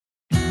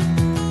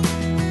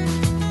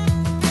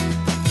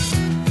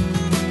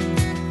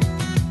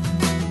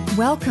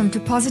Welcome to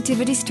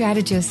Positivity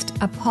Strategist,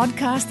 a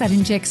podcast that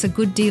injects a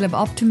good deal of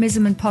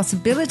optimism and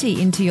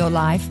possibility into your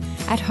life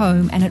at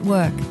home and at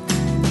work.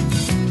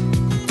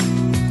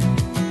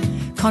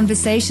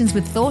 Conversations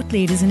with thought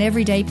leaders and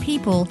everyday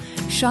people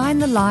shine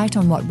the light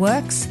on what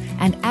works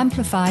and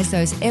amplifies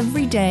those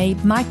everyday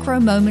micro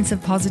moments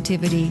of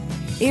positivity,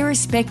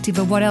 irrespective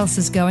of what else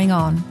is going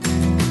on.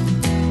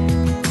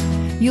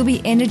 You'll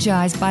be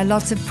energized by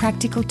lots of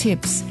practical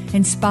tips,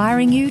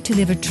 inspiring you to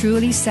live a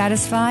truly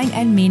satisfying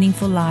and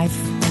meaningful life.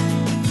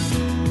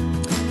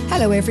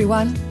 Hello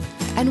everyone,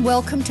 and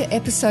welcome to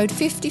episode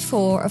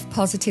 54 of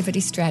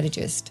Positivity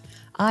Strategist.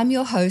 I'm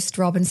your host,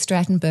 Robin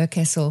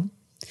Stratton-Burkessel.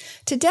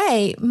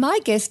 Today, my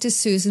guest is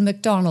Susan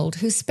MacDonald,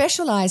 who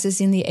specializes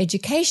in the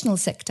educational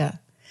sector,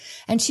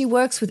 and she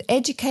works with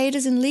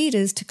educators and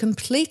leaders to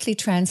completely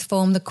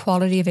transform the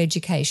quality of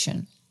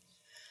education.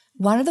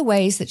 One of the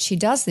ways that she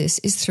does this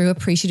is through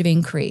appreciative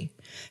inquiry.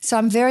 So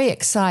I'm very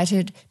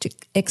excited to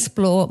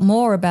explore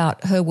more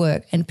about her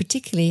work and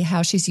particularly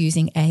how she's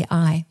using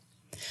AI.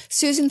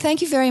 Susan,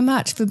 thank you very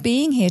much for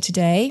being here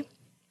today.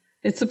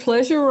 It's a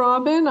pleasure,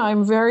 Robin.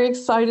 I'm very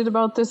excited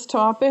about this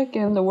topic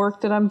and the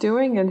work that I'm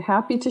doing and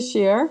happy to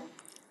share.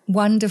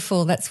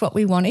 Wonderful. That's what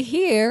we want to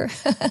hear.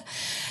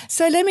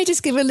 So let me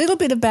just give a little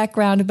bit of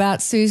background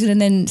about Susan, and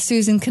then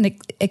Susan can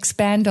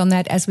expand on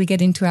that as we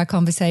get into our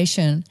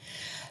conversation.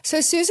 So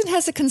Susan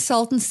has a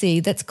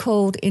consultancy that's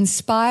called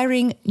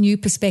Inspiring New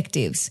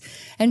Perspectives,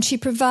 and she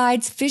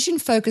provides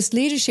vision-focused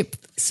leadership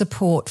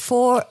support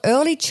for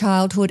early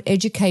childhood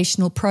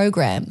educational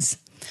programs.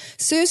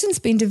 Susan's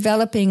been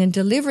developing and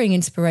delivering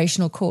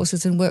inspirational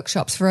courses and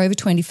workshops for over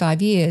 25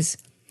 years.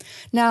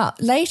 Now,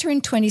 later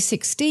in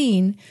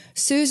 2016,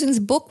 Susan's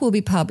book will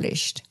be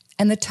published,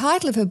 and the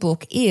title of her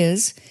book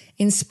is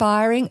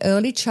Inspiring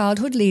Early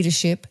Childhood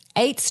Leadership,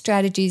 8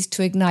 Strategies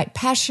to Ignite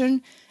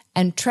Passion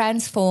and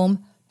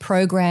Transform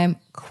Program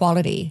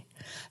Quality.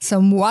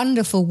 Some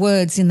wonderful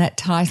words in that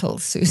title,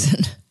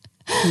 Susan.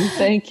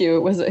 Thank you.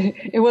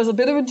 It was a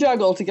bit of a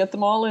juggle to get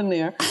them all in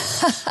there.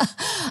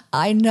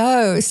 I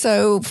know.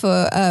 So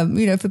for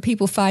for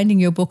people finding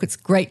your book, it's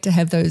great to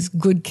have those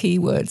good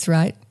keywords,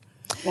 right?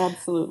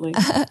 Absolutely.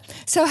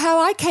 So how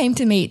I came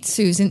to meet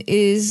Susan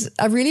is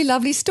a really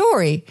lovely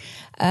story.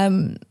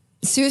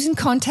 Susan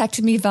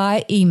contacted me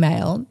via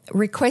email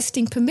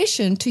requesting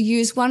permission to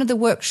use one of the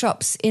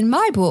workshops in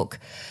my book,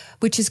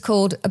 which is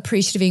called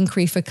Appreciative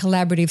Inquiry for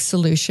Collaborative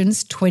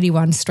Solutions,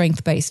 21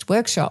 Strength-Based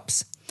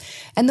Workshops.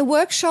 And the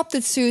workshop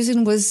that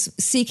Susan was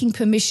seeking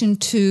permission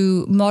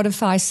to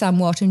modify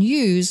somewhat and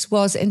use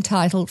was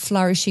entitled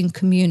Flourishing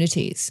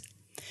Communities.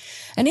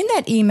 And in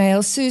that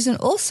email, Susan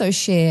also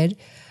shared,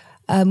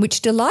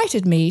 which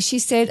delighted me, she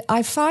said,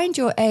 I find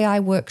your AI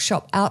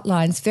workshop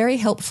outlines very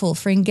helpful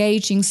for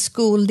engaging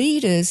school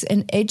leaders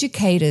and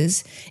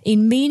educators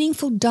in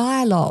meaningful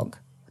dialogue.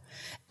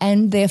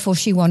 And therefore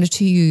she wanted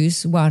to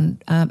use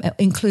one,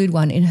 include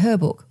one in her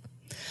book.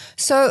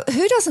 So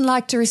who doesn't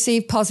like to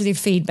receive positive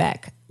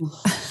feedback?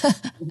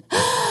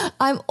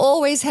 I'm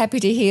always happy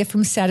to hear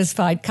from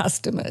satisfied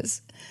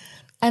customers.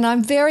 And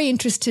I'm very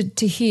interested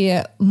to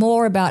hear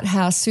more about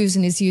how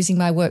Susan is using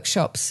my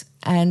workshops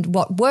and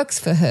what works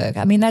for her.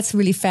 I mean, that's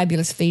really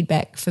fabulous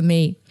feedback for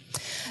me.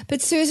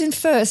 But Susan,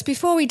 first,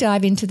 before we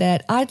dive into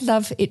that, I'd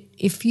love it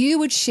if you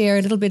would share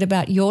a little bit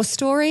about your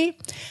story,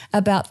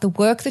 about the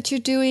work that you're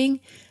doing,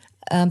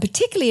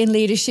 particularly in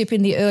leadership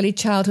in the early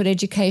childhood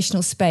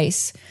educational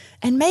space,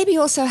 and maybe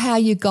also how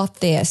you got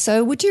there.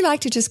 So would you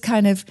like to just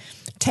kind of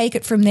take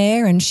it from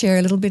there and share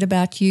a little bit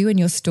about you and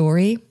your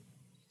story?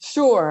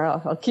 Sure.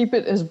 I'll keep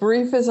it as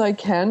brief as I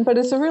can, but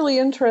it's a really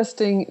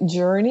interesting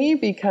journey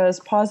because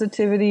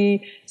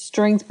positivity,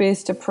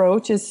 strength-based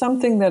approach is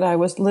something that I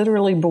was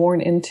literally born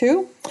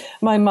into.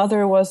 My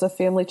mother was a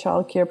family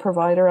child care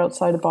provider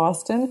outside of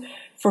Boston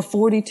for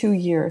 42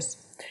 years.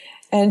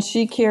 And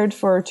she cared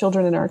for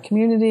children in our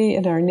community,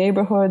 in our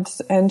neighborhoods,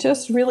 and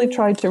just really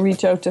tried to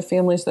reach out to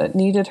families that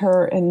needed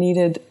her and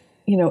needed,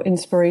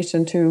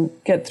 inspiration to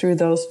get through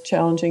those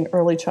challenging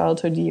early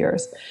childhood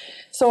years.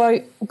 So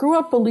I grew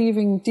up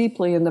believing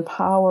deeply in the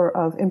power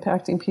of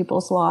impacting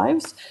people's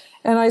lives.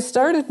 And I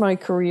started my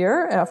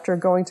career after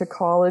going to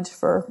college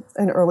for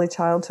an early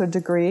childhood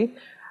degree,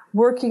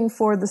 working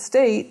for the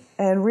state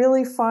and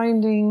really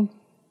finding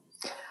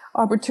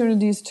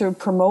opportunities to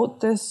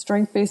promote this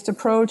strength-based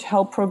approach,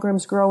 help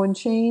programs grow and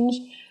change.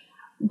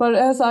 But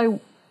as I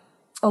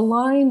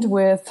aligned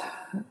with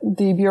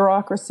the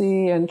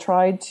bureaucracy and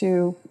tried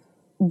to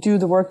do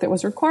the work that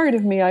was required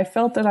of me, I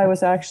felt that I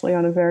was actually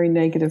on a very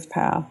negative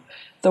path.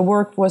 The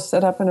work was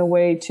set up in a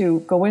way to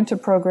go into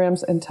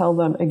programs and tell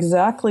them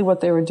exactly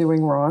what they were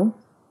doing wrong,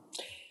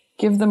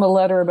 give them a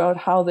letter about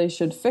how they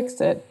should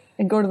fix it,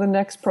 and go to the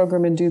next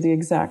program and do the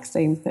exact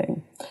same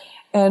thing.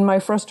 And my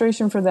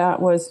frustration for that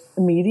was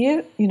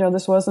immediate.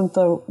 This wasn't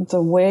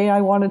the way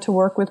I wanted to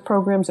work with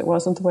programs. It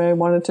wasn't the way I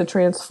wanted to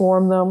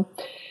transform them.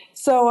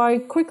 So I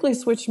quickly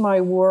switched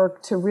my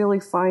work to really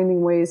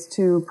finding ways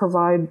to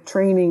provide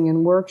training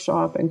and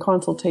workshop and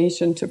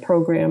consultation to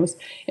programs,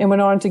 and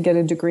went on to get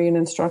a degree in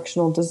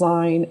instructional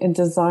design and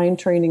design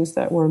trainings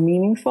that were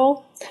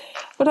meaningful.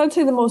 But I'd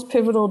say the most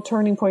pivotal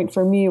turning point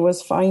for me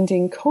was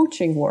finding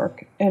coaching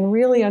work and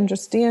really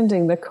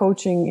understanding the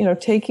coaching,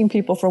 taking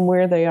people from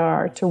where they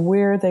are to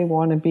where they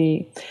want to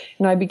be.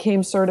 And I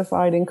became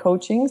certified in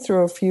coaching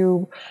through a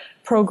few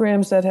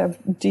programs that have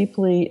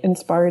deeply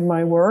inspired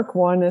my work.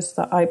 One is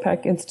the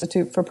IPEC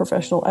Institute for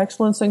Professional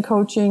Excellence in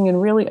Coaching,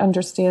 and really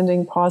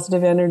understanding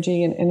positive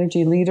energy and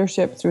energy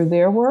leadership through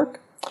their work.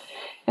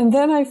 And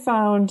then I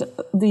found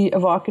the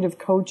evocative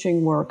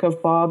coaching work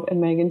of Bob and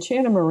Megan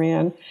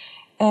Chanamaran,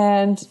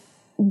 and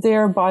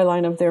their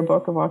byline of their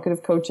book,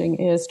 Evocative Coaching,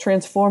 is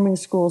transforming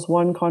schools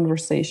one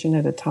conversation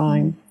at a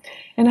time.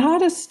 And how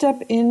to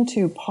step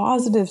into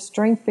positive,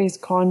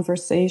 strength-based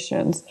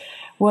conversations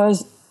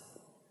was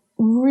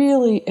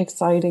really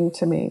exciting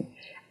to me.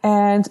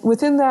 And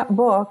within that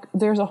book,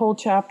 there's a whole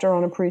chapter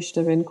on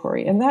appreciative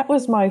inquiry. And that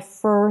was my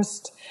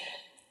first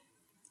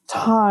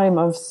time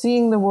of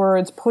seeing the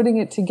words, putting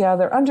it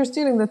together,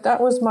 understanding that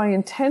that was my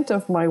intent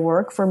of my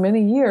work for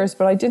many years,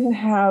 but I didn't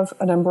have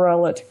an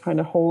umbrella to kind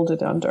of hold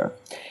it under.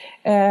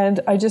 And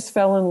I just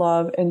fell in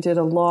love and did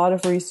a lot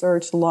of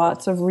research,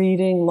 lots of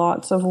reading,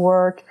 lots of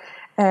work.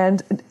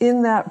 And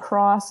in that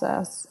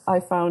process, I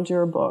found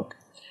your book.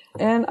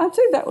 And I'd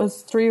say that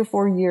was 3 or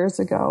 4 years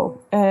ago.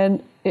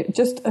 And it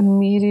just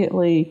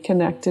immediately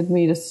connected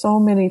me to so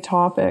many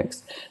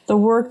topics. The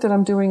work that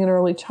I'm doing in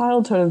early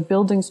childhood of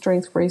building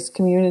strength-based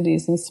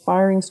communities,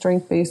 inspiring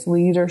strength-based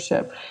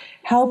leadership,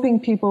 helping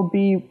people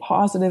be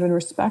positive and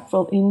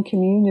respectful in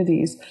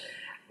communities,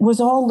 was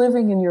all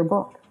living in your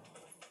book.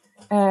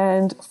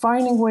 And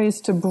finding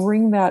ways to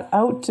bring that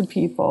out to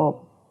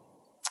people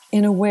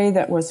in a way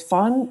that was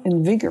fun,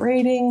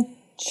 invigorating,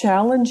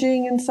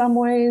 challenging in some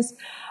ways.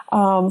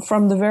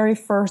 From the very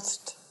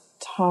first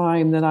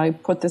time that I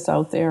put this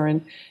out there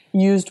and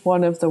used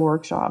one of the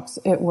workshops,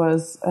 it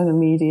was an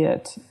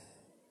immediate,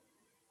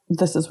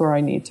 this is where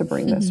I need to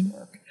bring this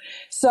work.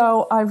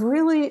 So I've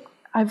really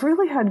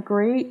had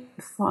great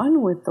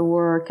fun with the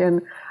work,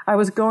 and I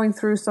was going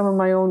through some of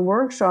my own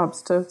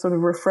workshops to sort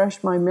of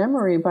refresh my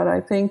memory, but I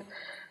think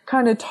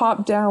kind of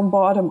top down,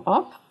 bottom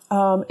up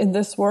in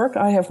this work.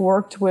 I have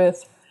worked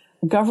with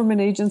government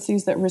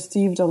agencies that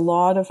received a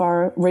lot of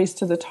our Race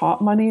to the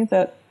Top money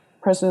that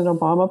President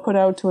Obama put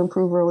out to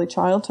improve early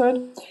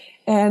childhood,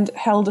 and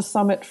held a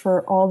summit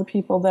for all the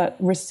people that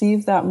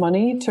received that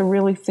money to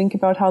really think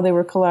about how they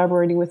were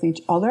collaborating with each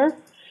other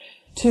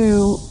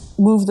to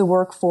move the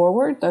work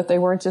forward, that they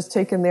weren't just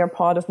taking their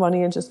pot of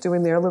money and just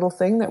doing their little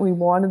thing, that we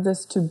wanted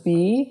this to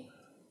be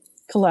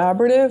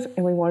collaborative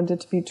and we wanted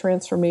it to be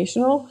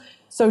transformational.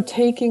 So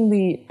taking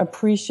the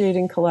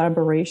appreciating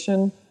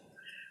collaboration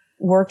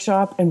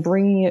workshop and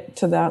bringing it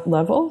to that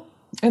level.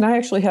 And I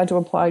actually had to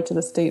apply to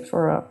the state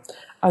for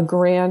a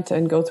grant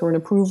and go through an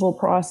approval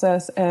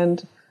process.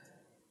 And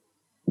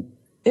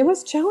it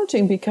was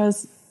challenging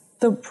because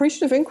the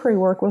appreciative inquiry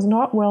work was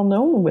not well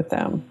known with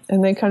them.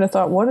 And they kind of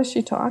thought, what is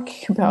she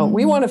talking about?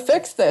 We want to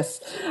fix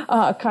this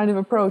kind of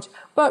approach.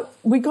 But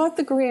we got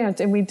the grant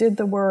and we did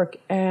the work,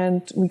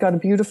 and we got a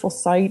beautiful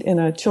site in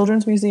a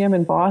children's museum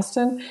in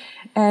Boston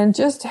and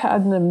just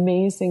had an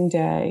amazing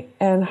day.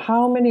 And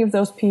how many of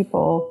those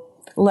people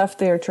left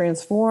there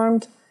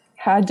transformed,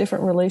 had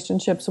different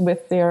relationships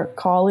with their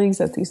colleagues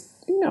at these,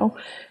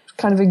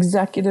 kind of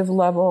executive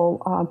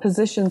level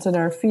positions in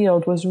our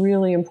field was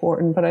really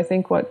important. But I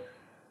think what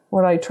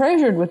I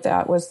treasured with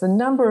that was the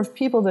number of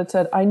people that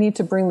said, I need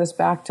to bring this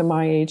back to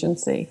my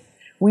agency.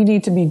 We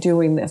need to be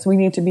doing this. We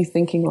need to be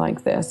thinking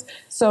like this.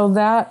 So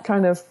that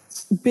kind of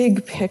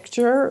big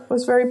picture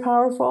was very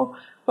powerful.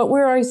 But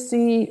where I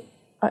see,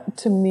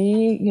 to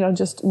me,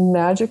 just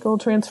magical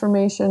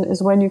transformation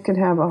is when you can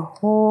have a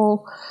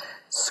whole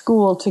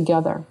school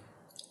together.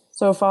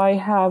 So if I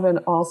have an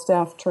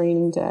all-staff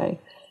training day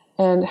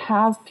and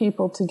have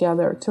people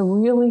together to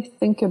really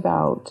think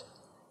about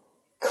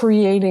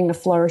creating a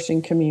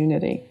flourishing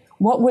community,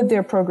 what would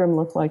their program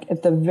look like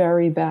at the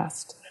very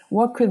best?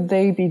 What could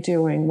they be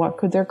doing? What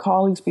could their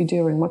colleagues be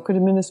doing? What could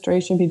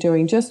administration be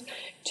doing? Just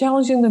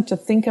challenging them to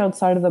think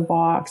outside of the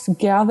box,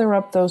 gather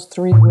up those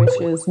 3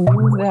 wishes,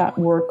 move that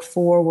work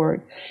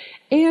forward,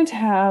 and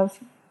have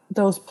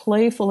those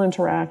playful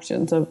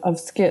interactions of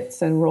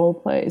skits and role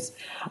plays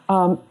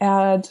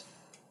add,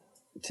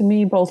 to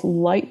me, both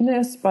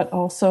lightness but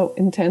also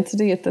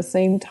intensity at the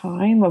same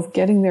time of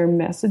getting their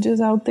messages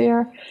out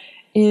there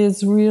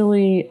is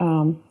really,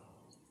 to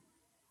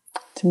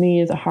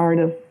me, the heart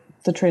of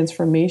the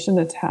transformation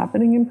that's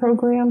happening in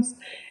programs.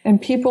 And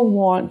people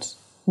want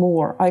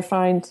more. I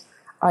find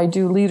I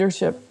do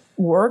leadership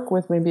work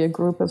with maybe a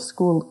group of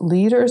school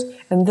leaders,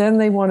 and then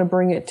they want to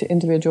bring it to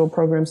individual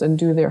programs and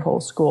do their whole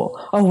school.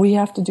 Oh, we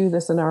have to do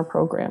this in our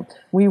program.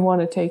 We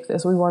want to take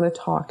this. We want to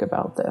talk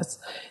about this.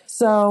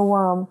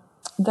 So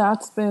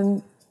that's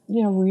been,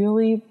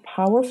 really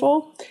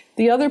powerful.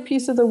 The other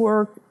piece of the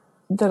work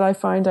that I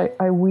find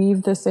I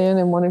weave this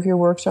in one of your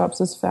workshops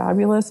is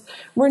fabulous.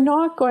 We're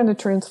not going to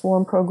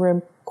transform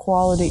program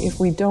quality if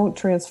we don't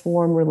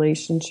transform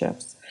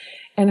relationships.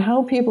 And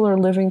how people are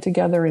living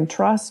together in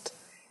trust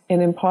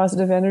and in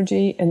positive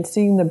energy and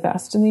seeing the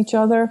best in each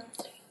other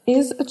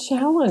is a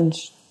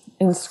challenge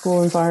in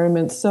school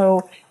environments.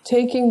 So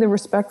taking the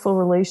Respectful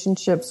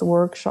Relationships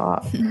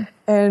workshop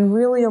and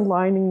really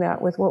aligning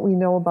that with what we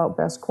know about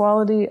best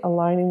quality,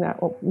 aligning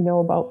that what we know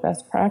about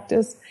best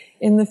practice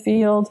in the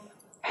field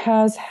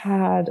has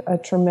had a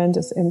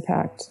tremendous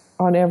impact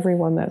on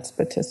everyone that's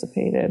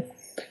participated.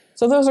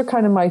 So those are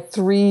kind of my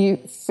three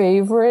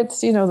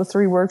favorites, the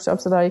three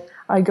workshops that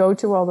I go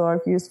to, although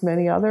I've used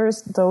many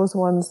others. Those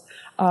ones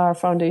are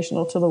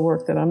foundational to the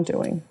work that I'm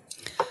doing.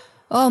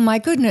 Oh, my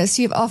goodness,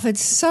 you've offered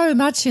so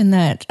much in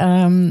that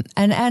and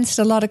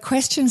answered a lot of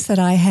questions that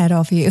I had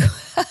of you.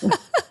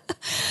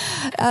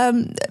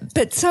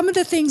 But some of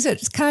the things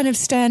that kind of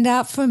stand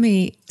out for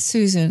me,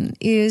 Susan,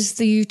 is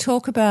that you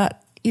talk about,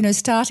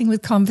 starting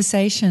with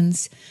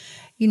conversations,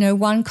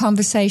 one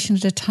conversation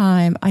at a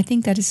time. I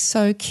think that is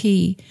so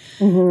key.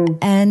 Mm-hmm.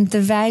 And the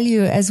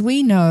value, as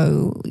we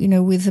know,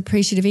 with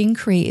appreciative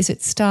inquiry, is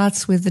it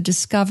starts with the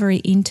discovery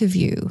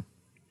interview,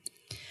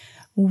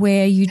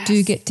 where you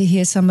do get to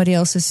hear somebody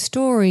else's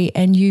story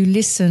and you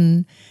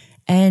listen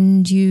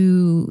and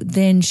you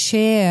then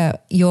share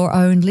your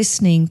own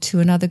listening to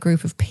another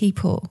group of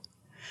people.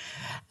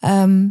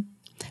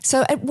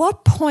 So at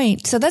what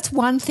point, so that's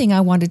one thing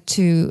I wanted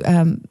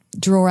to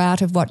draw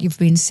out of what you've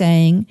been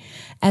saying,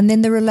 and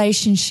then the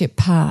relationship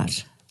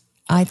part.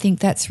 I think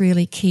that's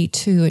really key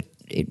too.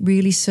 It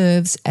really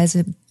serves as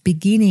a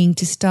beginning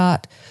to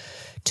start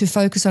to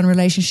focus on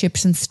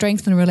relationships and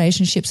strengthen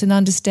relationships and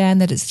understand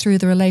that it's through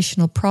the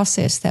relational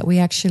process that we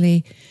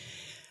actually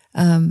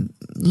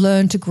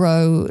learn to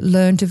grow,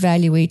 learn to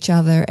value each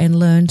other, and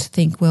learn to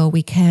think, well,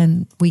 we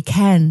can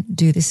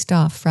do this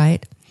stuff,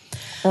 right?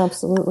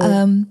 Absolutely.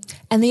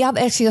 And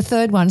the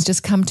third one's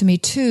just come to me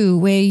too,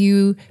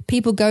 where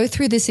people go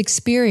through this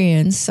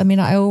experience. I mean,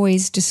 I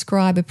always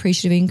describe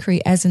appreciative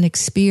inquiry as an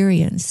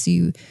experience.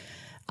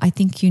 I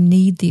think you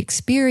need the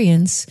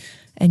experience,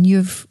 and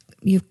you've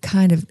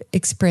kind of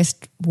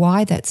expressed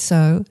why that's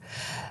so.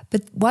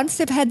 But once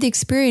they've had the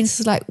experience,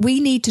 it's like, we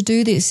need to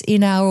do this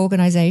in our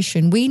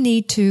organization. We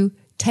need to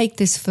take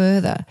this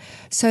further.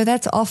 So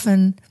that's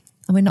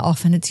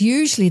it's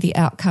usually the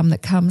outcome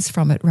that comes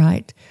from it,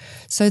 right?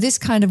 So this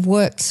kind of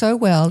worked so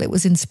well. It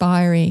was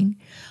inspiring.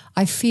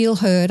 I feel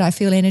heard. I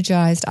feel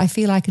energized. I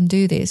feel I can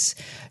do this.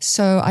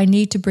 So I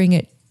need to bring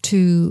it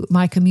to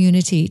my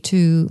community,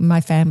 to my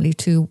family,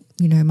 to,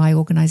 my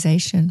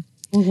organization.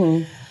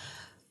 Mm-hmm.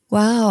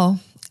 Wow.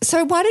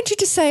 So why don't you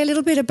just say a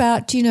little bit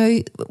about,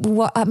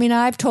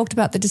 I've talked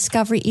about the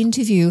discovery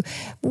interview.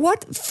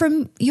 What,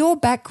 from your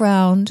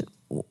background,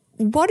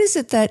 what is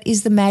it that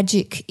is the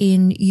magic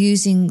in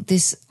using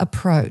this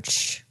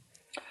approach?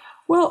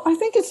 Well, I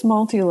think it's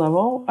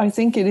multi-level. I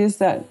think it is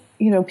that,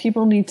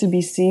 people need to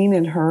be seen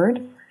and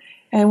heard.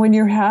 And when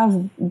you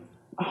have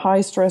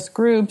high-stress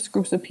groups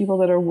of people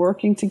that are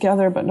working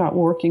together but not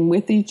working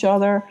with each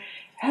other,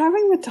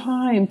 having the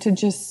time to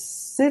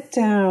just sit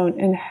down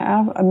and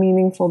have a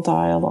meaningful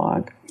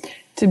dialogue,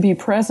 to be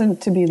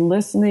present, to be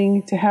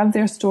listening, to have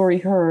their story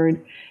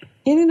heard,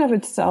 in and of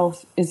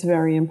itself is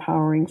very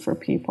empowering for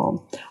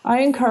people. I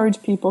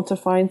encourage people to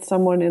find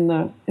someone in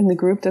the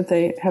group that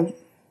they have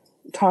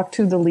talked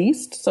to the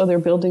least, so they're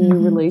building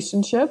new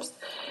relationships,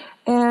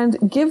 and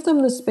give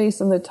them the space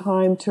and the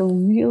time to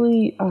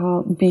really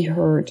be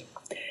heard.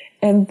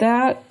 And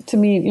that, to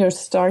me,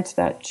 starts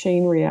that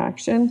chain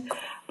reaction.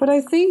 But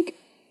I think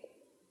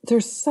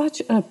there's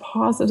such a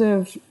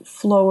positive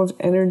flow of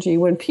energy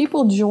when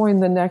people join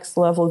the next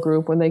level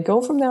group, when they go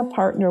from that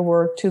partner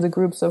work to the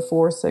groups of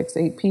 4, 6,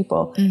 8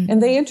 people,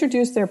 and they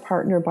introduce their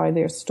partner by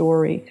their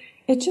story.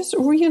 It just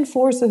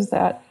reinforces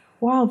that,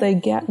 wow, they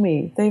get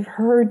me, they've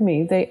heard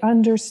me, they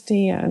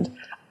understand.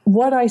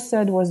 What I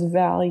said was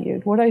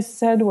valued, what I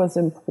said was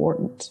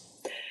important.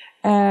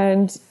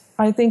 And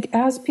I think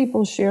as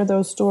people share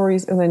those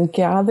stories and then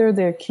gather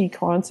their key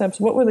concepts,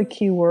 what were the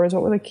key words,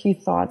 what were the key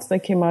thoughts that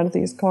came out of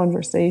these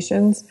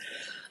conversations,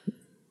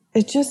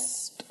 it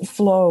just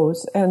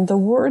flows. And the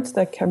words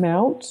that come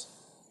out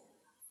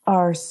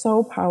are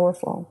so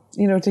powerful,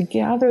 to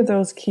gather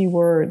those key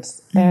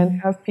words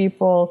and have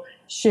people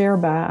share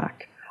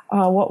back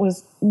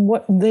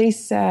what they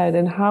said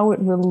and how it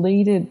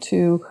related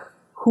to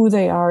who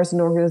they are as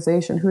an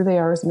organization, who they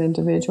are as an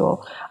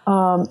individual,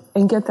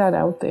 and get that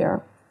out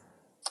there.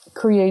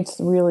 Creates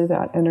really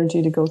that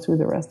energy to go through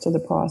the rest of the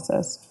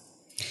process.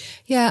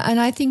 Yeah, and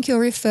I think you're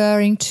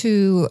referring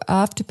to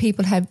after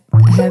people have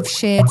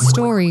shared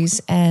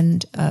stories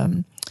and,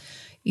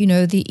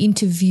 the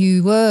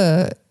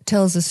interviewer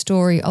tells a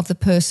story of the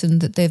person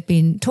that they've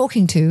been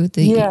talking to.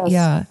 Yes.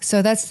 Yeah,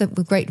 so that's the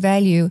great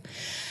value.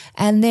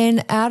 And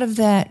then out of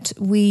that,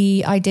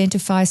 we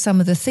identify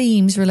some of the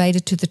themes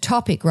related to the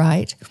topic,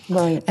 right?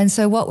 Right. And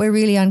so what we're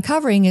really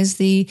uncovering is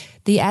the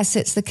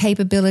assets, the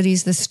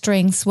capabilities, the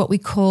strengths, what we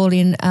call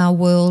in our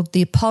world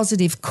the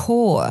positive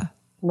core,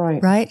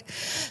 Right. Right.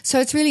 So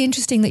it's really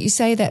interesting that you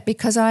say that,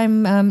 because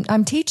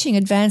I'm teaching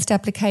advanced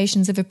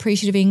applications of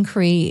appreciative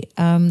inquiry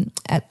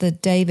at the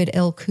David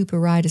L. Cooper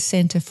Ryder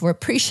Center for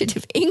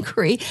Appreciative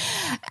Inquiry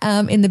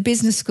in the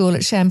business school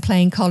at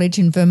Champlain College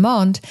in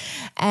Vermont.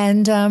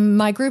 And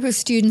my group of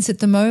students at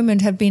the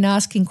moment have been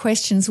asking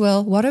questions.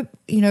 Well, what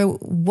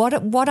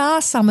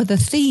are some of the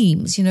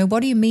themes?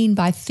 What do you mean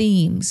by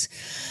themes?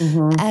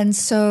 Mm-hmm. And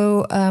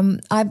so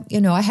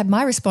I have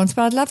my response,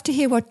 but I'd love to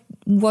hear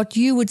what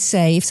you would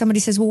say if somebody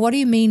says, well, what do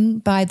you mean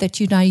by that?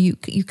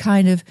 You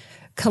kind of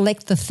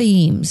collect the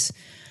themes.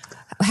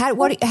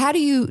 How do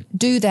you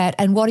do that,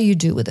 and what do you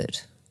do with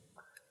it?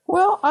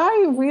 Well,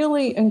 I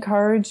really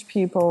encourage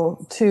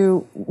people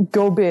to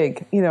go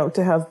big,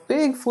 to have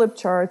big flip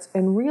charts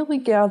and really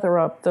gather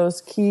up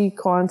those key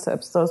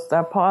concepts,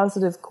 that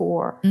positive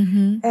core,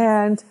 mm-hmm.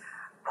 and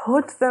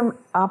put them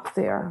up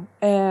there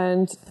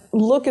and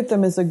look at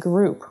them as a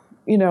group,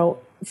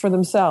 for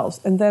themselves,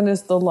 and then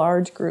as the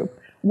large group.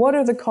 What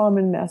are the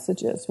common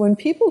messages? When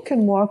people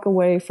can walk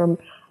away from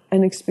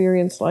an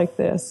experience like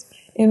this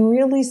and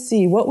really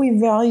see what we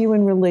value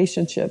in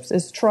relationships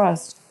is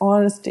trust,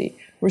 honesty,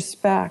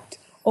 respect,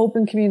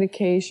 open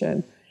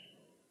communication,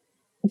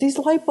 these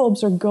light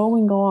bulbs are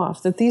going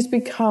off, that these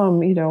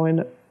become,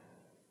 in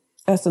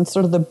essence,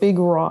 sort of the big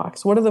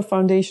rocks. What are the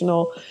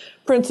foundational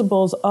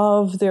principles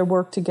of their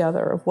work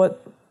together, of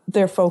what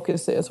their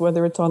focus is,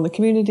 whether it's on the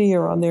community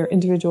or on their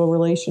individual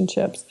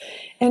relationships?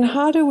 And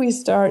how do we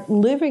start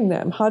living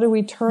them? How do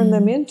we turn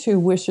them into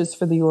wishes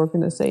for the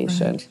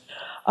organization?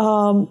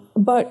 Right.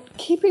 But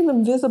keeping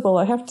them visible,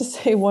 I have to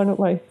say, one of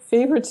my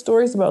favorite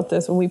stories about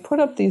this, when we put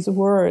up these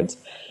words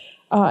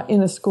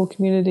in a school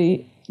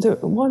community,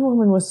 one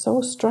woman was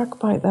so struck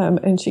by them,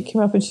 and she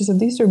came up and she said,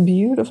 "These are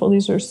beautiful.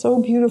 These are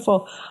so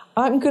beautiful.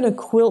 I'm going to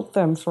quilt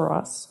them for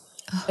us."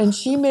 And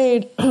she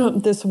made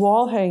this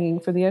wall hanging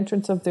for the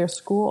entrance of their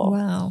school.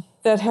 Wow.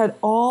 That had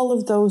all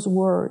of those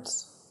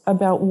words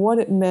about what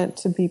it meant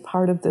to be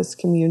part of this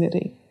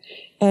community,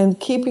 and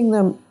keeping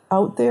them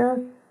out there,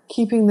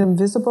 keeping them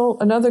visible.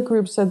 Another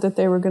group said that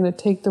they were going to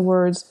take the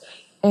words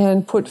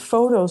and put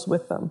photos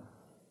with them.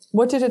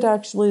 What did it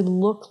actually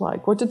look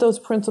like? What did those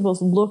principles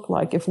look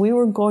like? If we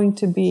were going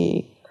to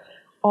be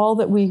all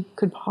that we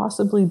could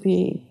possibly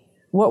be,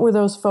 what were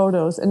those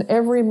photos? And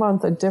every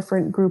month, a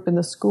different group in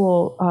the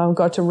school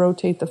got to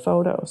rotate the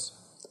photos.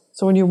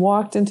 So when you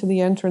walked into the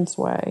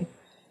entranceway,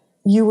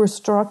 you were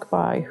struck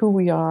by who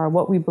we are,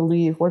 what we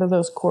believe, what are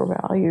those core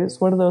values,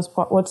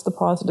 what's the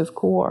positive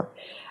core.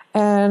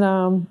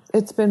 And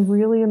it's been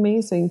really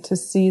amazing to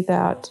see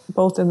that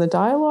both in the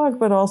dialogue,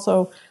 but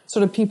also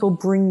sort of people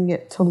bringing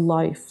it to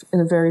life in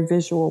a very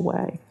visual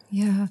way.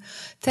 Yeah.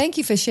 Thank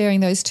you for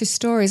sharing those two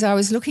stories. I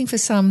was looking for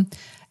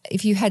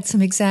if you had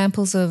some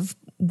examples of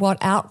what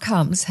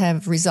outcomes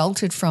have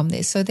resulted from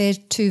this. So they're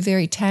two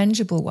very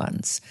tangible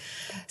ones.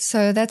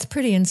 So that's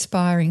pretty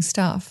inspiring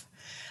stuff.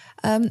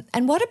 And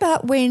what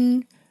about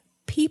when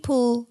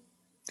people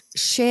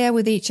share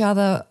with each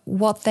other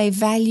what they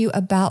value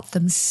about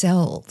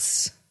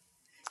themselves?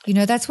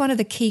 That's one of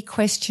the key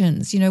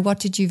questions. What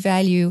did you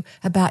value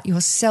about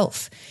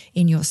yourself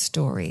in your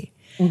story?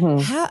 Mm-hmm.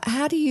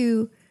 How do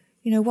you,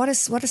 what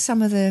are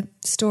some of the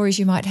stories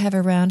you might have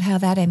around how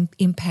that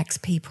impacts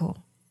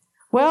people?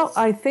 Well,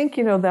 I think,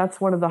 that's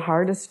one of the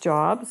hardest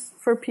jobs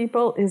for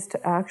people, is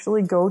to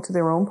actually go to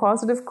their own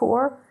positive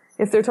core.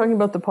 If they're talking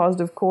about the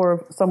positive core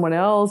of someone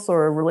else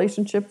or a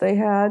relationship they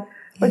had,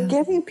 but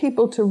getting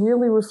people to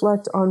really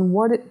reflect on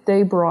what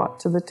they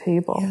brought to the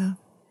table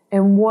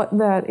and what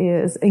that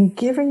is, and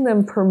giving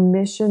them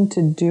permission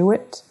to do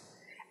it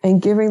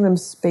and giving them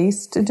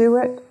space to do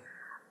it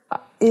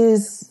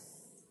is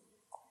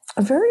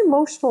a very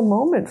emotional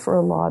moment for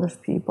a lot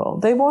of people.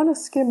 They want to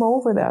skim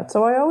over that.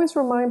 So I always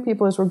remind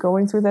people as we're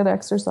going through that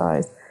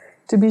exercise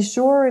to be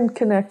sure and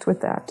connect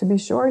with that, to be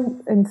sure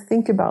and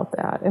think about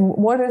that. And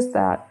what is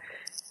that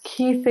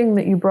key thing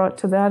that you brought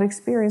to that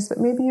experience that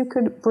maybe you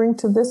could bring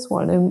to this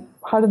one? And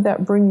how did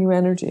that bring you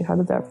energy? How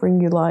did that bring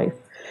you life?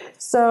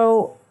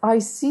 So I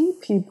see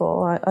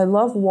people, I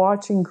love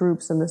watching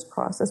groups in this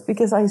process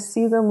because I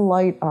see them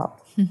light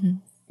up. Mm-hmm.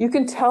 You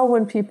can tell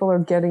when people are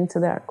getting to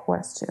that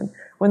question,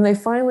 when they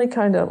finally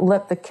kind of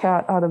let the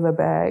cat out of the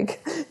bag.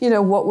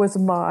 What was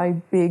my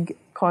big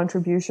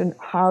contribution?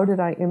 How did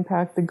I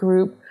impact the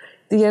group?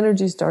 The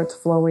energy starts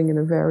flowing in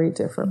a very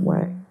different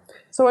way.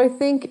 So I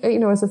think,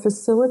 as a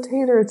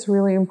facilitator, it's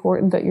really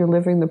important that you're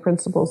living the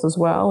principles as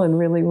well, and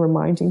really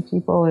reminding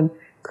people and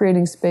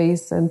creating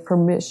space and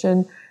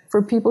permission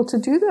for people to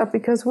do that,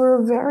 because we're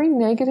a very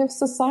negative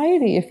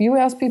society. If you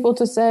ask people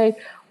to say,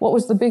 what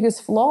was the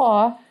biggest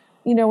flaw,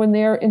 in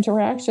their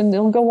interaction,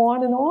 they'll go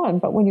on and on.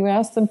 But when you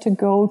ask them to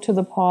go to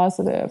the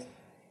positive,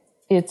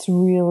 it's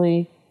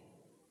really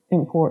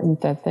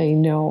important that they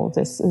know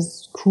this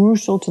is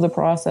crucial to the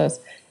process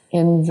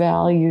and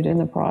valued in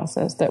the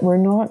process, that we're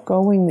not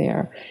going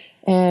there.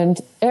 And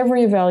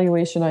every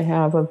evaluation I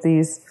have of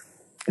these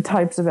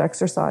types of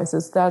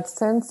exercises, that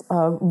sense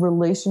of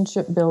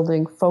relationship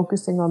building,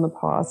 focusing on the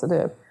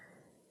positive,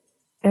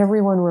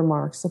 Everyone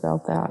remarks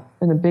about that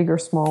in a big or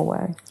small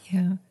way.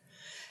 Yeah.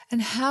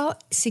 And how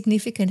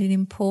significant and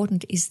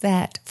important is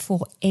that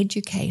for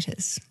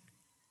educators?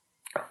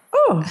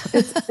 Oh,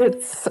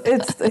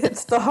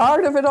 it's the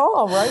heart of it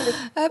all, right?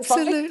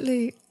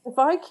 Absolutely. If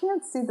I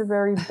can't see the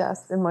very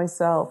best in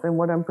myself and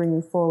what I'm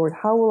bringing forward,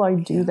 how will I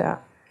do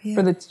that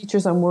for the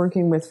teachers I'm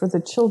working with, for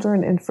the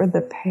children, and for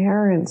the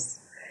parents?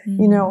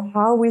 You know,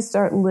 how we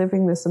start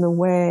living this in a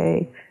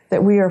way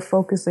that we are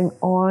focusing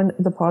on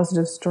the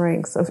positive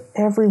strengths of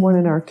everyone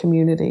in our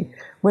community,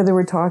 whether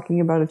we're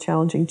talking about a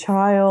challenging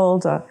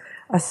child, a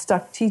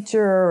stuck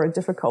teacher, or a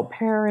difficult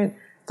parent.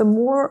 The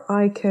more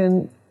I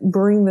can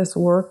bring this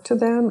work to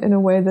them in a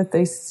way that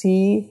they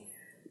see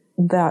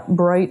that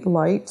bright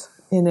light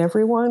in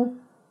everyone,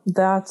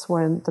 that's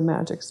when the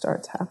magic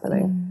starts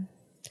happening.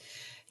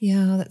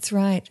 Yeah, that's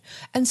right.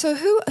 And so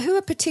who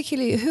are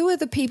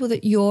the people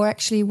that you're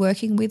actually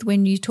working with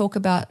when you talk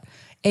about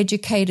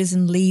educators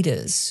and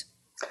leaders?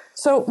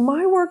 So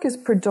my work is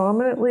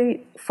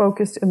predominantly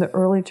focused in the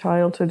early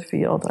childhood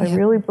field. I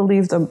really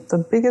believe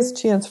the biggest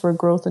chance for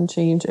growth and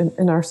change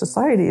in our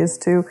society is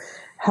to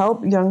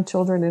help young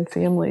children and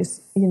families,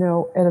 you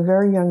know, at a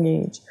very young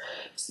age.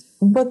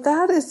 But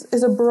that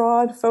is a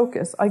broad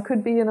focus. I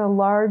could be in a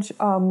large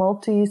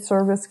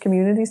multi-service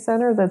community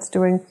center that's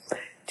doing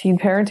teen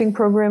parenting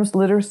programs,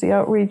 literacy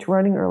outreach,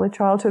 running early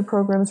childhood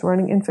programs,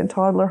 running infant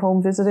toddler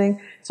home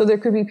visiting. So there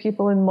could be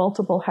people in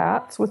multiple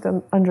hats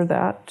within under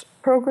that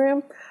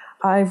program.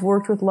 I've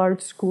worked with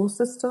large school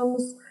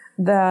systems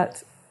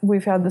that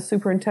we've had the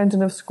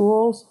superintendent of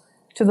schools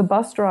to the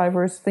bus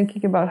drivers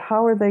thinking about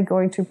how are they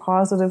going to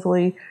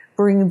positively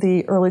bring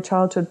the early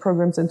childhood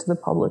programs into the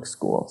public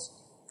schools.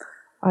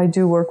 I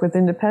do work with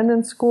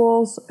independent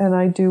schools, and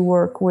I do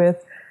work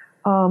with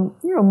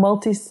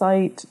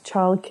multi-site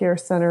childcare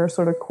center,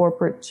 sort of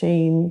corporate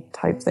chain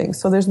type things.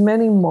 So there's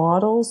many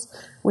models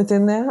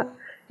within that.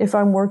 If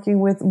I'm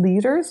working with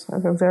leaders, I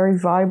have a very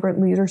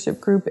vibrant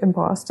leadership group in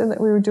Boston that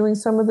we were doing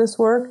some of this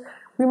work.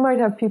 We might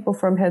have people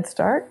from Head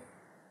Start,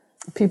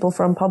 people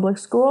from public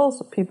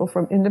schools, people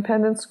from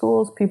independent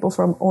schools, people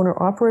from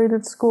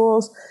owner-operated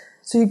schools.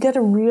 So you get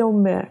a real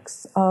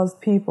mix of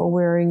people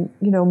wearing,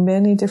 you know,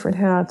 many different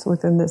hats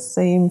within the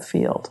same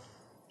field.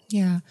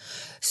 Yeah.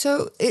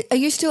 So are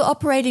you still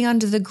operating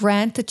under the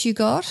grant that you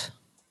got?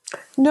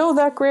 No,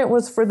 that grant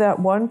was for that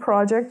one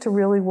project to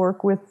really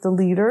work with the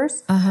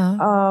leaders.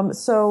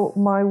 So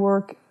my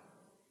work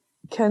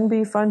can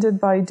be funded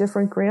by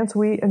different grants.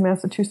 We in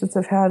Massachusetts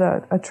have had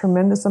a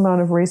tremendous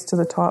amount of race to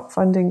the top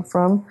funding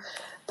from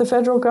the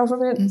federal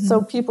government.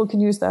 So people can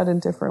use that in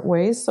different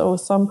ways. So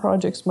some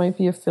projects might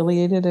be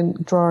affiliated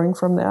and drawing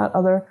from that.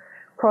 Other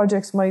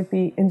projects might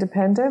be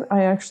independent.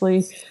 I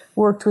actually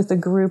worked with a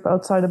group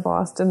outside of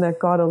Boston that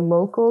got a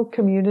local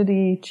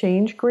community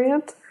change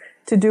grant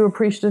to do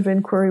appreciative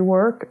inquiry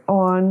work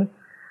on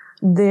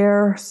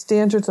their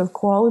standards of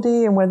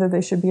quality and whether they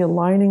should be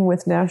aligning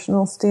with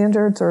national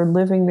standards or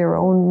living their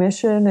own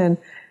mission, and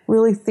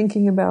really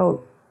thinking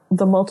about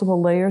the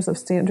multiple layers of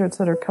standards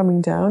that are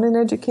coming down in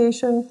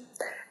education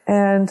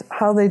and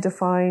how they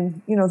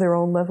define, you know, their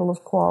own level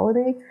of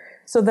quality.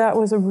 So that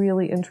was a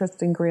really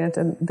interesting grant,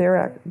 and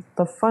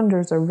the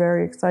funders are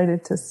very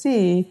excited to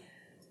see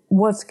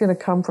what's going to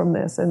come from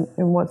this and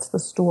what's the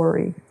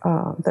story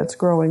that's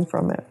growing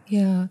from it.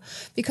 Yeah,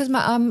 because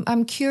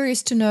I'm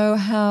curious to know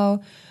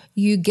how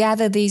you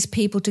gather these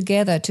people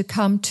together to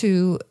come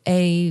to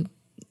a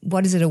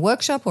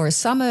workshop or a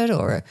summit,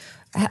 or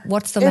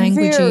what's the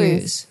language you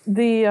use?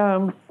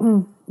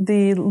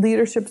 The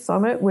leadership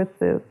summit with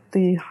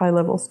the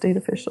high-level state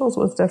officials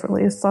was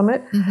definitely a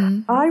summit.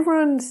 I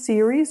run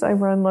series. I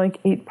run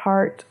like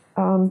 8-part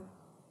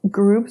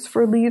groups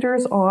for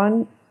leaders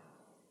on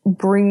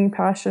bringing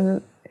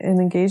passion and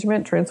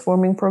engagement,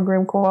 transforming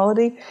program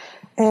quality.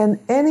 And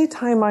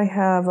anytime I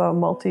have a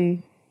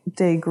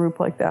multi-day group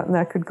like that, and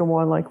that could go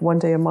on like one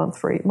day a month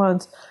for 8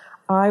 months,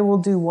 I will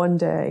do one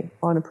day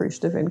on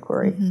appreciative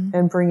inquiry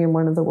and bring in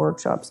one of the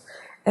workshops.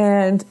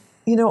 And,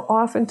 you know,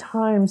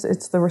 oftentimes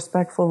it's the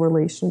respectful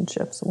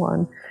relationships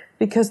one,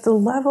 because the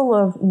level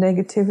of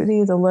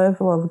negativity, the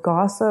level of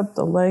gossip,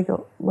 the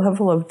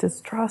level of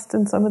distrust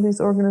in some of these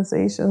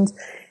organizations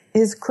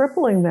is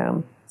crippling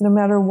them. No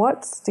matter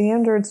what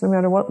standards, no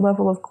matter what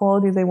level of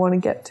quality they want to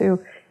get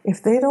to,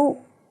 if they don't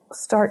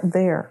start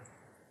there,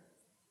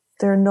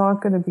 they're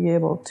not going to be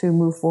able to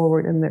move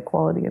forward in their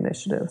quality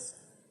initiatives.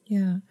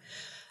 Yeah.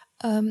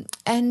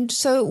 And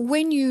so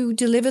when you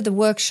deliver the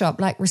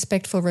workshop, like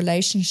Respectful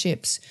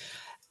Relationships,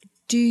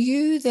 do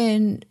you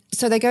then,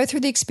 so they go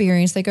through the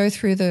experience, they go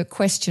through the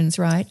questions,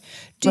 right?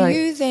 Do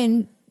you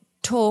then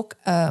talk,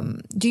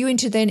 do you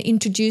then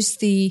introduce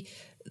the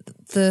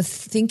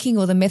thinking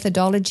or the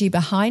methodology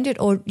behind it,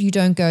 or you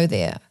don't go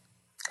there?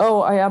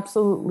 Oh, I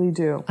absolutely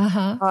do.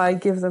 I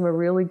give them a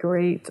really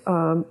great,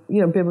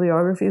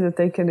 bibliography that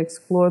they can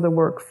explore the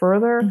work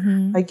further.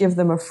 I give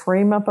them a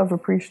frame up of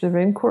appreciative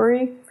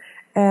inquiry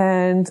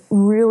and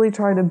really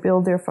try to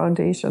build their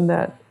foundation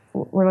that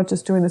we're not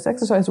just doing this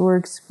exercise, we're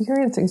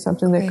experiencing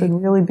something that could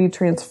really be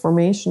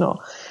transformational.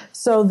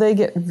 So they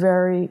get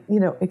very,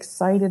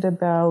 excited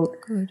about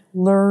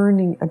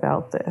learning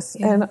about this.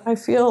 Yeah. And I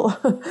feel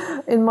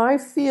in my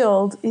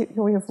field,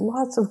 we have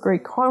lots of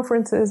great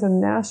conferences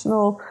and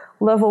national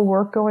level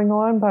work going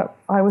on, but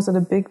I was at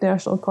a big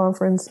national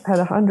conference, had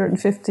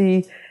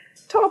 150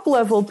 top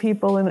level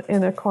people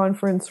in a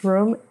conference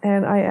room,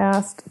 and I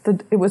asked,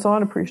 it was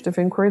on appreciative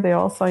inquiry, they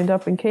all signed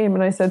up and came,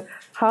 and I said,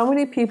 how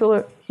many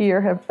people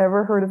here have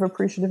ever heard of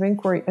appreciative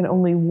inquiry? And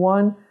only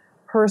one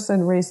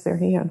person raised their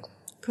hand.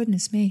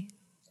 Goodness me.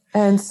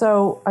 And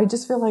so I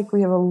just feel like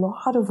we have a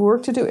lot of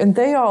work to do, and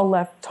they all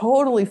left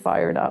totally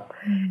fired up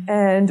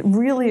and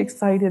really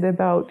excited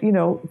about,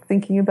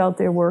 thinking about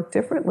their work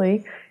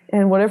differently,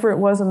 and whatever it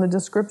was in the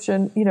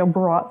description,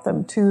 brought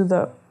them to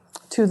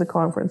the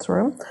conference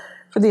room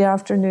for the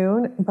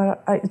afternoon.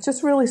 But it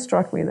just really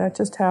struck me, that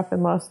just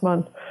happened last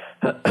month,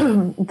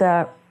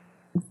 that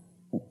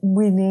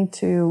we need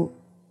to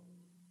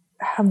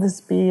have this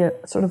be a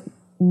sort of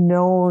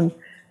known,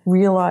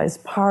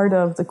 realized part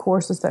of the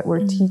courses that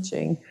we're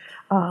teaching,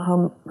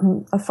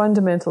 a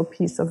fundamental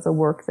piece of the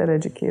work that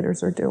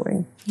educators are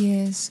doing.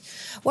 Yes.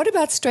 What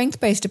about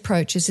strength-based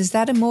approaches? Is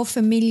that a more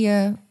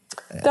familiar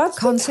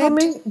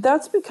concept?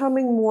 That's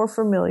becoming more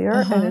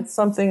familiar, and it's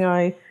something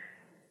I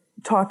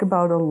talk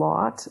about a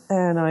lot.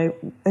 And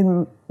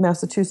in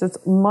Massachusetts,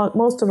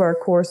 most of our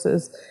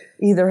courses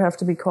either have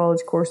to be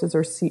college courses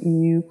or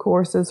CEU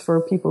courses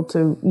for people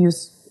to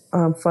use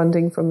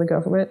funding from the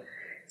government.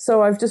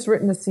 So I've just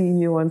written a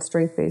CEU on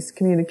strength-based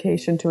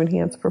communication to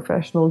enhance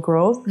professional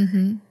growth.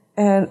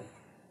 And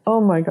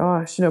oh my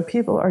gosh,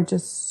 people are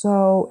just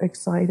so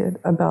excited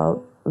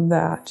about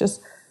that.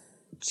 Just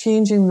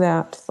changing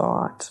that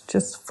thought,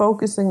 just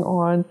focusing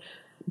on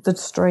the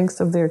strengths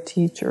of their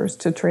teachers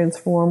to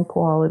transform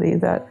quality,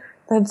 that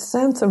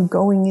sense of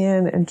going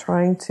in and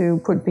trying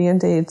to put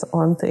Band-Aids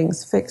on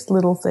things, fix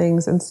little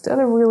things, instead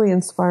of really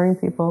inspiring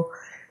people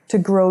to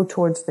grow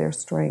towards their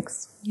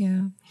strengths.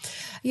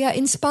 Yeah,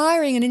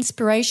 inspiring and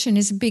inspiration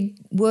is a big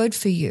word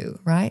for you,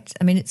 right?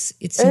 I mean, it's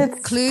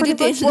included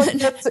pretty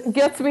much what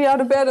gets me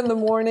out of bed in the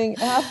morning,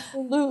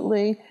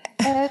 absolutely.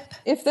 And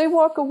if they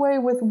walk away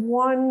with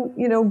one,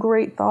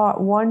 great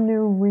thought, one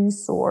new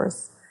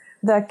resource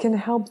that can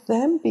help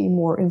them be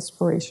more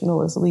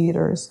inspirational as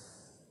leaders,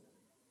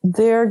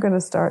 they're going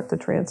to start the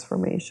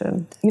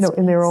transformation,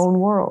 in their own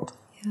world.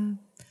 Yeah,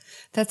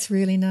 that's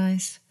really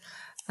nice.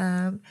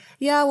 Well,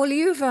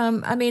 you've,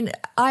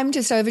 I'm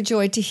just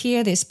overjoyed to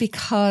hear this,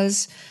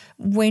 because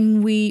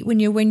when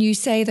you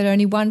say that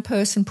only one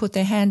person put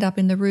their hand up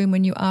in the room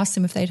when you asked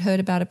them if they'd heard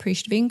about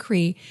appreciative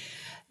inquiry,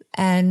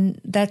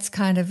 and that's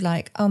kind of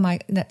like,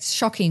 that's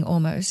shocking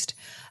almost.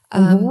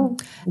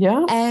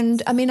 Yeah.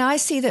 And I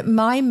see that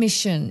my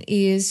mission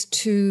is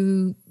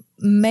to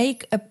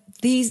make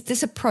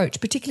this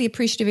approach, particularly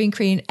appreciative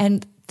inquiry,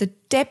 and the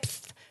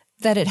depth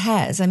that it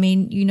has.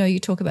 You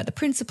talk about the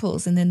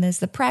principles, and then there's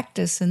the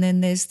practice, and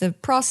then there's the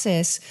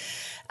process.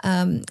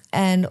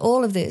 And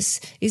all of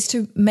this is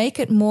to make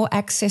it more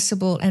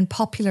accessible and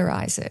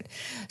popularize it.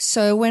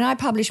 So when I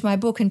published my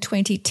book in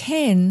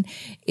 2010,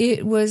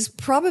 it was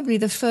probably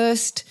the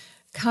first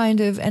kind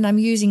of, and I'm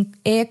using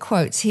air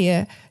quotes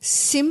here,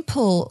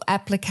 simple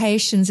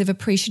applications of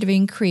appreciative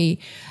inquiry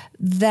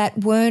that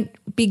weren't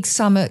big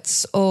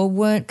summits or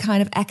weren't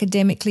kind of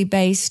academically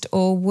based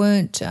or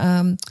weren't,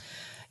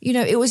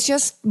 it was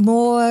just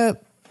more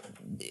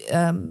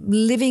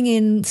living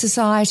in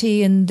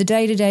society and the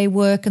day-to-day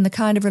work and the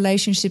kind of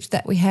relationships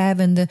that we have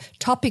and the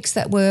topics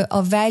that were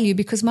of value,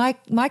 because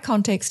my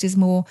context is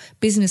more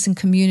business and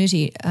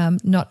community,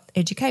 not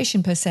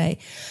education per se.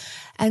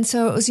 And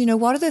so it was,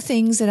 what are the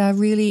things that are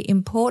really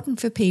important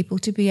for people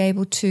to be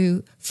able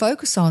to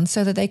focus on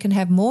so that they can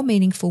have more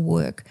meaningful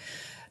work,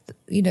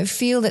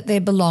 feel that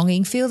they're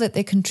belonging, feel that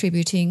they're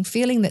contributing,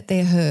 feeling that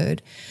they're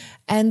heard,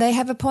 and they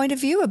have a point of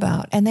view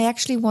about, and they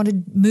actually want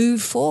to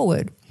move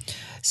forward.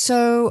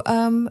 So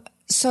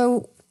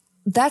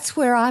that's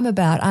where I'm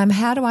about.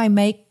 How do I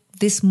make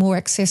this more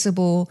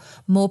accessible,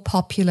 more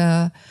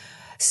popular,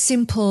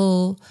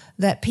 simple,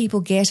 that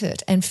people get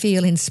it and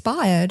feel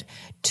inspired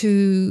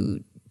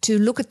to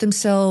look at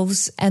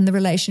themselves and the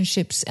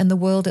relationships and the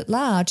world at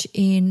large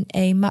in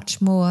a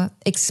much more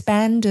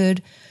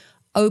expanded,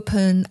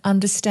 open,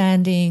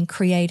 understanding,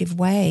 creative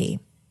way.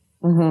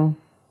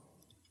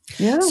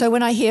 Yeah. So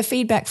when I hear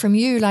feedback from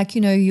you, like,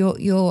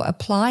 you're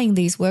applying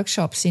these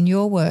workshops in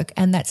your work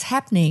and that's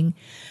happening,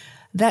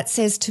 that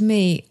says to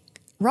me,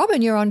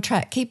 Robin, you're on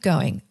track. Keep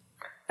going.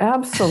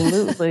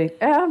 Absolutely.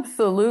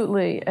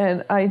 Absolutely.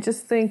 And I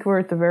just think we're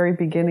at the very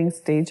beginning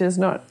stages,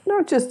 not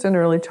just in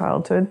early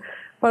childhood,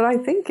 but I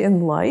think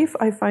in life.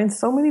 I find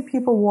so many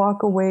people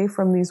walk away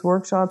from these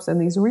workshops and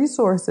these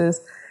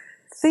resources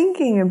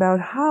thinking about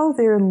how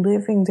they're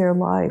living their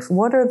life.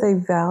 What are they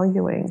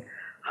valuing?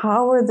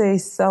 How are they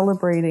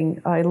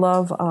celebrating? I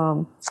love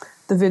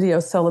the video,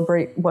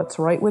 Celebrate What's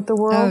Right with the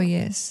World. Oh,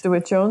 yes.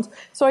 Stuart Jones.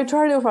 So I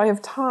try to, if I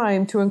have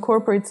time, to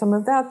incorporate some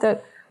of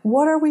that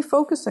what are we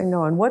focusing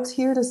on? What's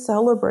here to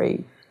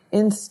celebrate?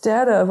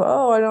 instead of,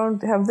 oh, I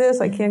don't have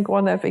this, I can't go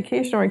on that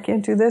vacation, or I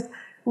can't do this,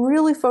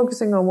 really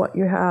focusing on what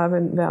you have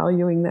and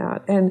valuing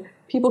that. And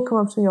people come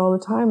up to me all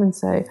the time and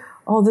say,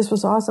 oh, this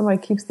was awesome, I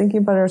keep thinking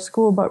about our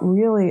school, but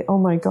really, oh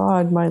my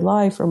God, my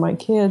life or my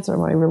kids or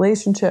my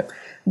relationship,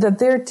 that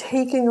they're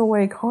taking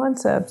away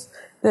concepts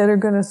that are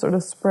going to sort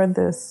of spread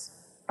this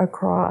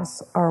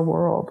across our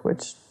world,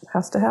 which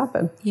has to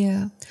happen.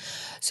 Yeah.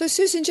 So,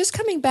 Susan, just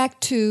coming back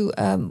to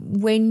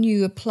when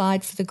you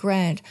applied for the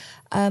grant,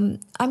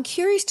 I'm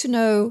curious to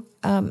know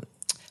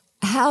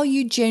how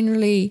you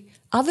generally,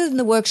 other than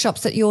the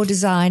workshops that you're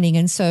designing,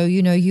 and so,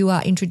 you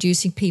are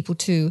introducing people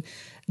to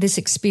this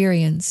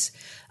experience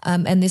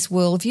and this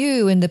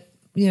worldview and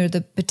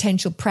the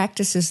potential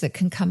practices that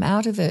can come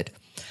out of it.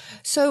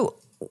 So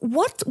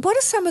what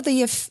are some of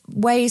the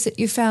ways that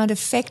you found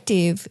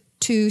effective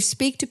to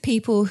speak to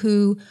people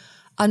who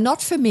are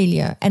not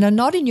familiar and are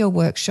not in your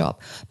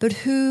workshop, but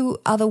who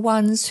are the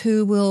ones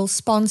who will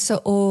sponsor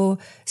or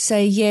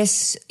say,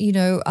 yes,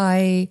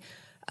 I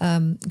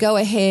go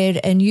ahead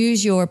and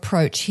use your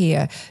approach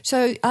here.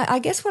 So I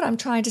guess what I'm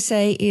trying to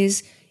say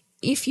is,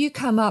 if you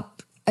come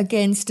up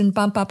against and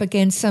bump up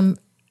against some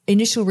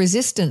initial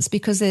resistance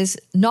because there's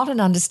not an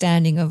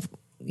understanding of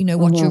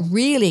what you're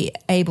really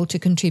able to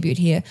contribute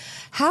here,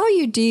 how are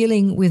you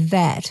dealing with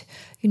that?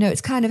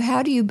 It's kind of,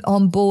 how do you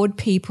onboard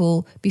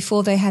people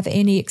before they have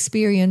any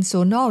experience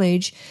or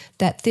knowledge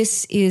that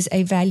this is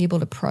a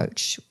valuable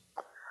approach?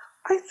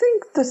 I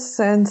think the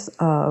sense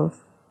of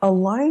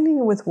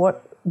aligning with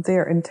what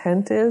their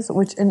intent is,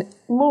 which in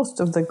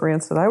most of the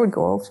grants that I would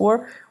go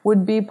for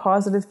would be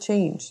positive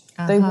change.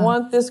 They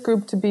want this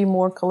group to be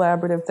more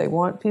collaborative. They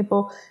want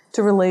people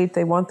to relate.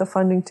 They want the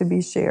funding to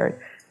be shared.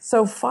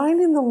 So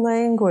finding the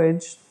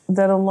language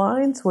that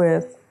aligns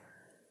with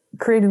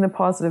creating the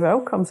positive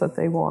outcomes that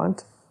they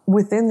want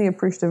within the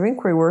appreciative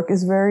inquiry work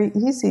is very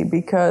easy,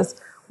 because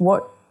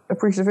what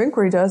appreciative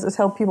inquiry does is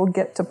help people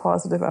get to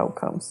positive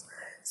outcomes.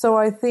 So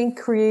I think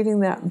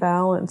creating that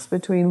balance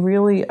between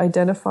really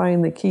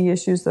identifying the key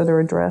issues that are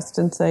addressed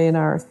in, say, an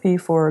RFP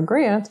for a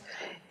grant,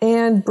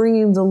 and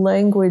bringing the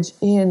language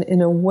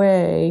in a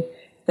way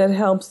that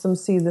helps them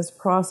see this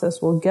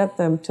process will get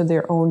them to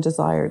their own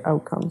desired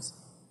outcomes.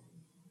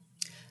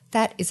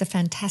 That is a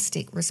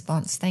fantastic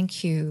response.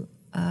 Thank you.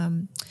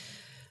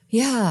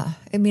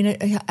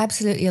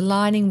 Absolutely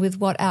aligning with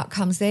what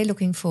outcomes they're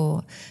looking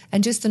for,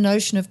 and just the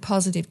notion of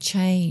positive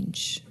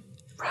change.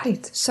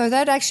 Right. So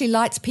that actually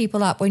lights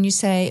people up when you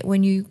say,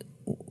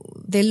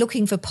 they're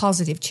looking for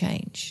positive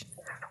change.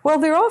 Well,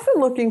 they're often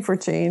looking for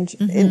change.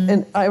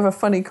 And I have a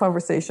funny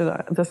conversation.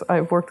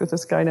 I've worked with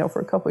this guy now for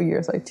a couple of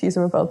years. I tease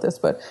him about this,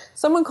 but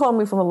someone called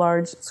me from a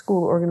large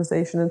school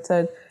organization and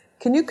said,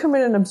 can you come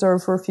in and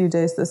observe for a few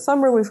days this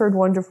summer? We've heard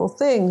wonderful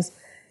things.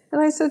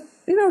 And I said,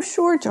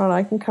 sure, John,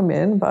 I can come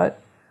in,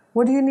 but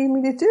what do you need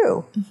me to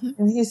do?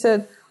 And he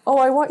said, oh,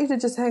 I want you to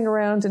just hang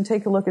around and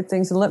take a look at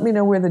things and let me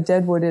know where the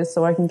dead wood is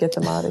so I can get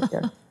them out of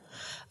here.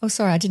 Oh,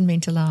 sorry, I didn't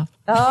mean to laugh.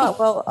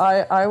 Well,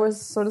 I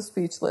was sort of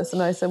speechless.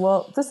 And I said,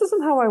 well, this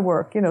isn't how I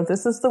work.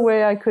 This is the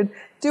way I could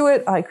do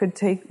it. I could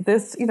take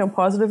this,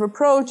 positive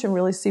approach and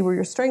really see where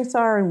your strengths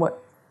are and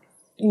what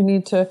you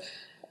need to,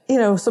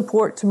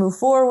 support to move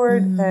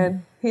forward.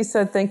 And he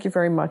said, thank you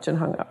very much, and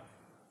hung up.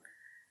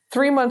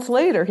 3 months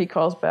later, he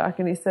calls back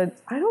and he said,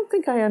 I don't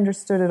think I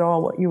understood at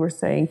all what you were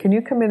saying. Can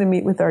you come in and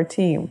meet with our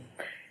team?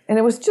 And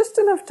it was just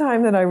enough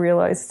time that I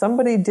realized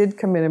somebody did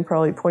come in and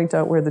probably point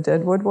out where the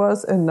deadwood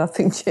was, and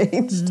nothing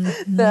changed,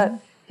 that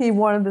he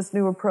wanted this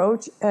new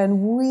approach.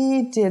 And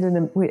we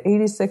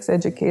 86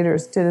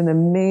 educators did an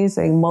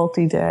amazing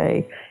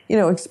multi-day,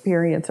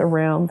 experience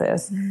around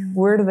this.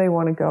 Where do they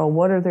want to go?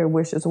 What are their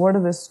wishes? What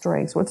are their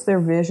strengths? What's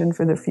their vision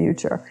for the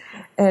future?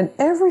 And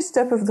every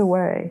step of the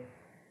way,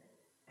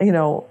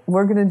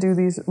 we're going to do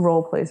these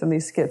role plays and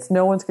these skits.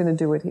 No one's going to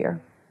do it here.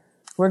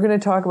 We're going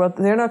to talk about,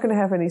 they're not going to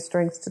have any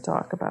strengths to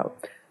talk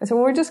about. I said,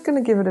 well, we're just going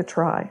to give it a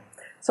try.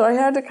 So I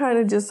had to kind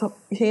of just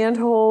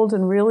handhold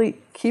and really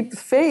keep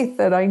faith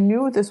that I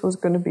knew this was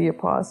going to be a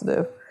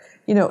positive,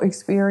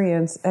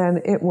 experience.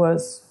 And it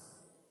was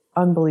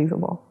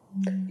unbelievable.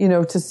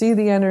 To see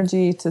the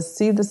energy, to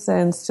see the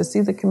sense, to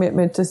see the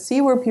commitment, to see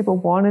where people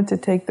wanted to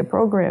take the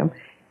program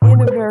in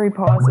a very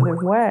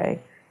positive way.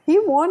 He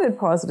wanted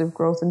positive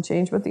growth and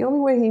change, but the only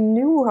way he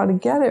knew how to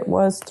get it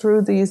was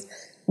through these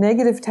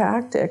negative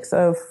tactics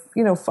of,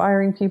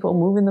 firing people,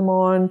 moving them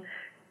on,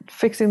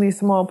 fixing these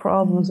small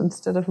problems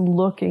instead of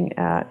looking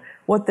at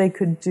what they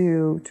could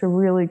do to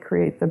really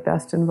create the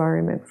best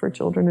environment for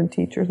children and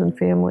teachers and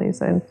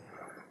families. And,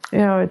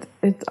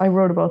 I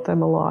wrote about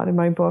them a lot in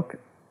my book.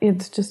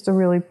 It's just a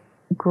really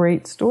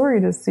great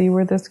story to see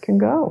where this can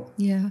go.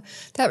 Yeah,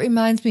 that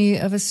reminds me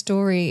of a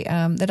story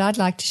that I'd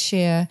like to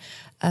share.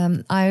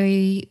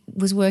 I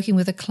was working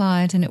with a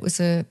client, and it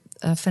was a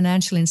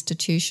financial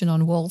institution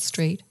on Wall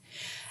Street,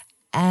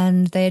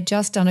 and they had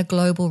just done a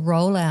global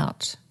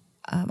rollout.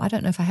 I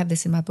don't know if I have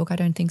this in my book. I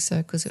don't think so,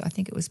 because I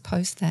think it was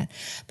post that.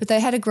 But they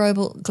had a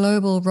global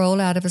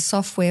rollout of a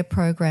software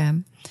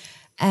program,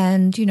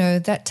 and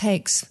that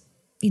takes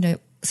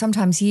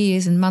sometimes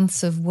years and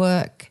months of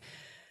work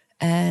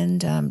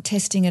and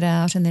testing it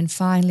out, and then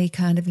finally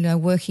kind of,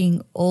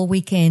 working all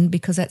weekend,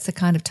 because that's the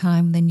kind of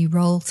time then you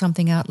roll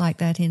something out like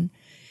that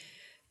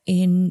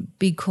in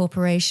big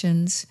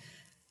corporations.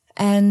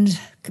 And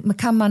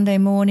come Monday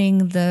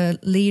morning, the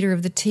leader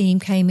of the team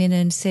came in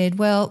and said,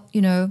 well,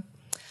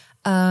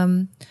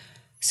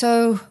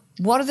 so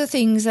what are the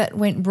things that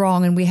went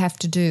wrong and we have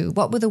to do?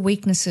 What were the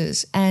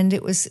weaknesses? And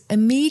it was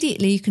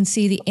immediately, you can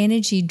see the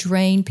energy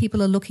drain.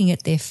 People are looking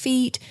at their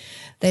feet.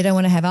 They don't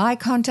want to have eye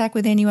contact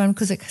with anyone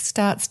because it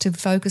starts to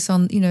focus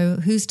on,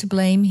 who's to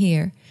blame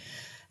here.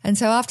 And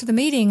so after the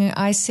meeting,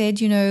 I said,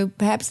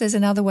 perhaps there's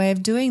another way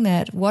of doing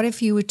that. What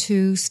if you were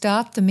to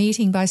start the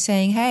meeting by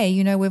saying,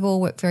 hey, we've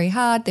all worked very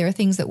hard. There are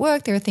things that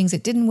work. There are things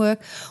that didn't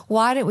work.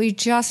 Why don't we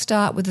just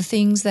start with the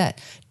things that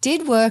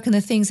did work and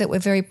the things that we're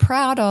very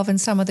proud of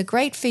and some of the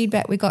great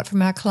feedback we got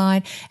from our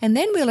client, and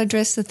then we'll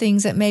address the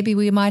things that maybe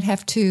we might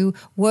have to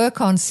work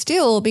on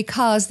still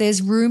because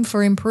there's room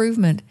for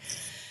improvement.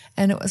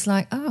 And it was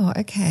like, oh,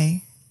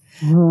 okay.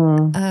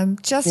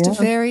 Just a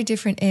very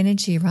different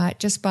energy, right?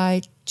 Just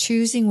by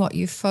choosing what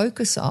you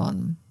focus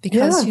on,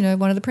 because,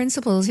 one of the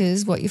principles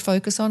is what you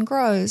focus on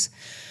grows.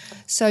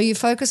 So you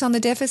focus on the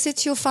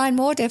deficits, you'll find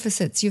more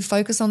deficits. You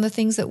focus on the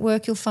things that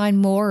work, you'll find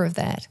more of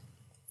that.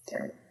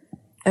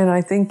 And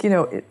I think,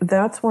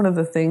 that's one of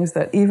the things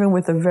that even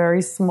with a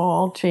very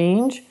small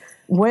change,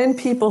 when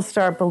people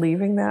start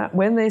believing that,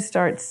 when they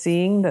start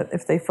seeing that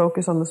if they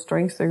focus on the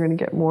strengths, they're going to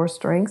get more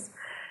strengths,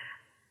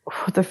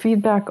 the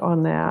feedback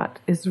on that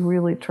is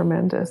really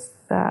tremendous,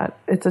 that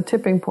it's a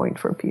tipping point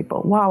for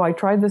people. Wow, I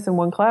tried this in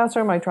one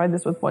classroom. I tried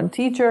this with one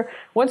teacher.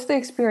 Once they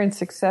experience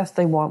success,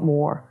 they want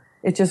more.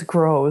 It just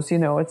grows,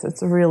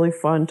 it's really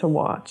fun to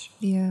watch.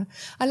 Yeah.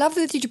 I love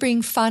that you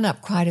bring fun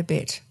up quite a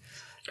bit,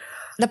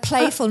 the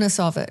playfulness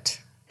of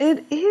it.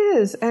 It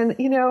is. And,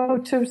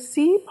 to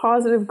see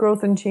positive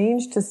growth and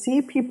change, to see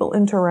people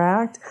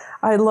interact.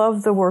 I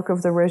love the work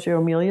of the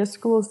Reggio Emilia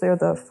schools. They're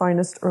the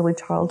finest early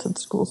childhood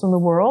schools in the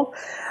world.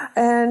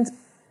 And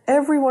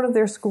every one of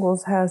their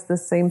schools has the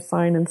same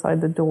sign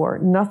inside the door: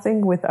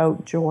 nothing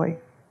without joy.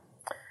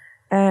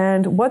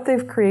 And what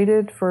they've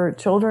created for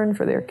children,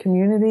 for their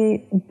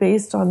community,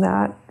 based on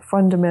that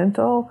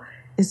fundamental,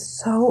 is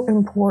so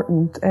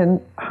important. And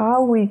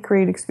how we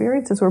create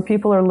experiences where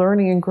people are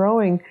learning and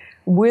growing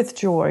with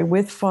joy,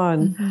 with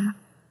fun,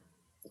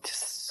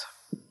 just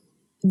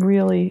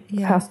really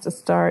has to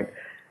start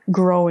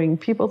growing.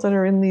 People that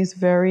are in these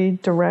very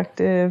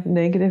directive,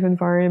 negative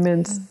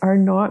environments are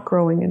not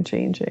growing and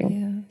changing.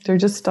 Yeah. They're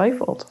just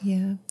stifled.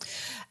 Yeah.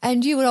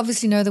 And you would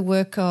obviously know the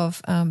work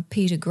of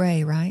Peter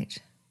Gray, right?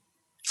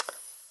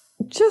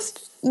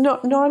 Just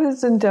not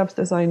as in depth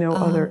as I know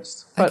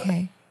others, but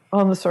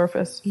on the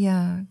surface.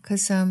 Yeah,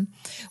 because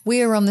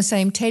we were on the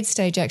same TED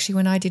stage actually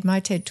when I did my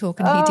TED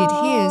talk and he did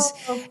his,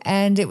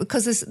 and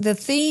because the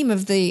theme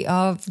of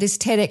this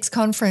TEDx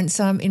conference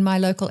in my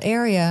local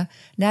area,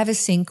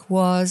 Navasink,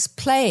 was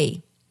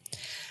play.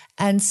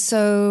 And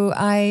so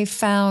I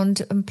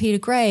found Peter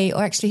Gray,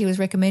 or actually he was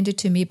recommended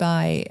to me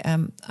by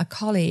a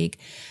colleague,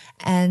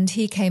 and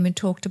he came and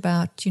talked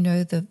about,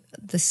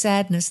 the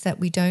sadness that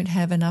we don't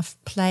have enough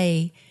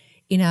play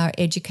in our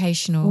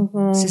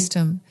educational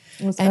system.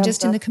 And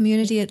just in the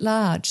community at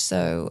large.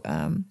 So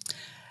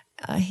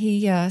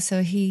he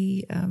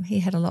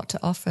had a lot to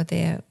offer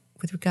there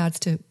with regards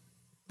to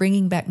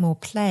bringing back more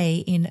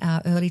play in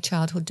our early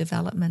childhood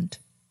development.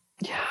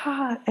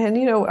 Yeah, and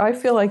I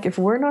feel like if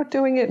we're not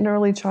doing it in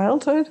early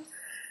childhood,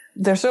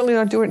 they're certainly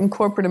not doing it in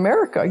corporate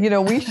America.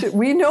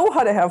 We know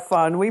how to have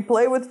fun. We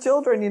play with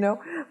children,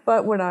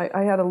 But when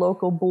I had a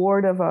local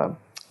board of a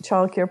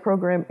childcare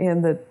program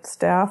and the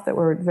staff that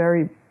were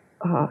very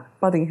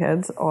butting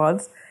heads,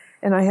 odds,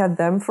 and I had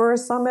them for a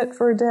summit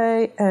for a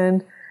day,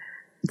 and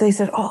they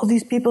said, oh,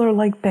 these people are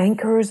like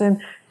bankers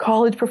and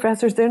college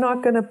professors. They're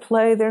not going to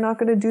play. They're not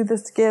going to do the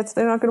skits.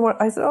 They're not going to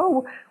want. I said,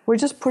 oh, we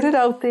just put it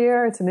out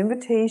there. It's an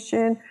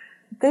invitation.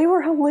 They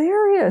were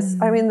hilarious.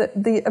 I mean,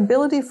 the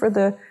ability for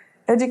the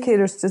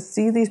educators to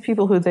see these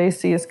people who they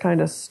see as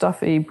kind of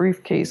stuffy,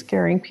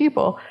 briefcase-carrying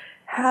people,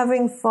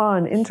 having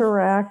fun,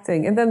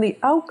 interacting, and then the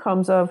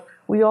outcomes of,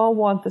 we all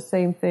want the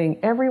same thing.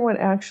 Everyone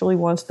actually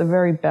wants the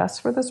very best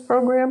for this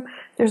program.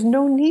 There's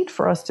no need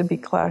for us to be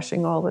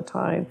clashing all the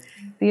time.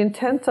 The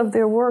intent of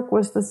their work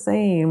was the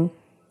same.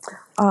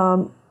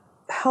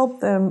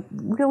 Help them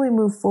really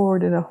move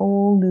forward in a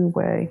whole new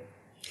way.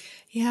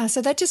 Yeah,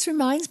 so that just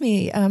reminds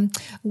me,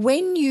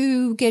 when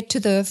you get to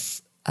the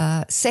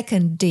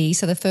second D,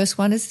 so the first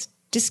one is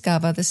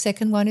discover, the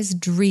second one is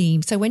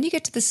dream. So when you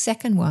get to the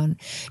second one,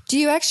 do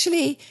you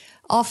actually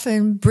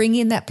often bring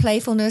in that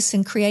playfulness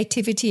and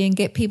creativity and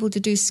get people to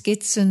do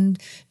skits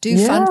and do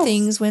fun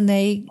things when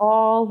they...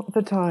 all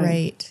the time.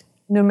 Great.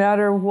 No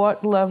matter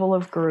what level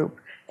of group.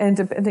 And,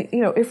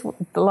 if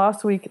the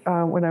last week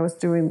when I was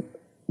doing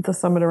the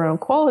summit around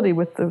quality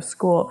with the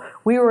school,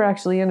 we were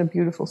actually in a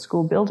beautiful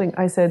school building.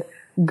 I said,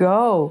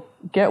 go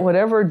get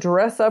whatever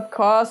dress-up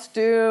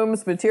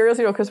costumes, materials,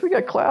 because we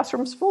got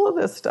classrooms full of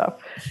this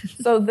stuff.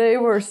 So they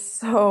were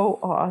so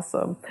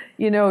awesome,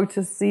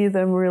 to see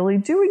them really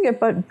doing it,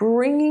 but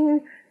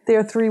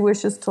their 3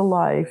 wishes to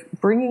life,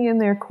 bringing in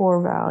their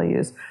core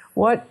values.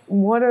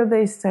 What are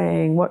they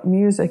saying? What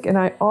music? And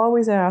I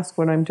always ask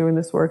when I'm doing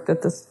this work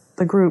that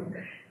the group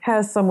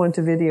has someone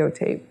to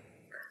videotape.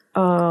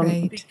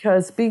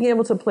 Because being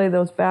able to play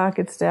those back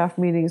at staff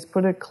meetings,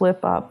 put a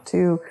clip up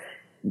to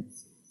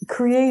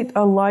create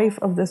a life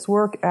of this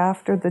work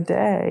after the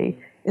day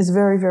is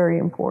very, very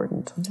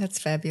important. That's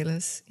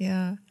fabulous.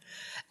 Yeah.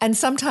 And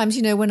sometimes,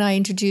 you know, when I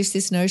introduce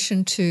this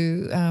notion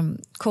to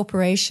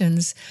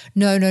corporations,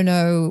 no,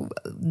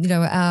 you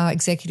know, our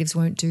executives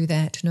won't do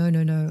that. No.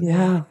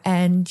 Yeah.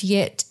 And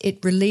yet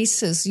it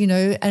releases, you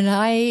know, and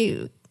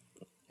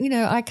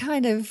I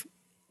kind of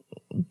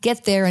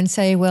get there and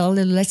say, well,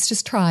 let's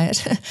just try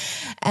it.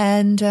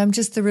 And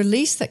just the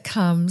release that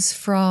comes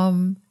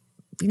from,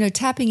 you know,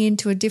 tapping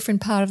into a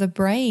different part of the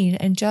brain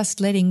and just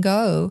letting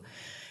go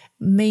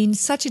means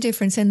such a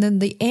difference. And then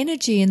the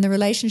energy in the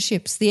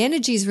relationships, the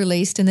energy is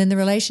released and then the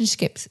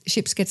relationships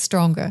get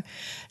stronger.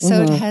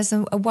 So it has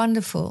a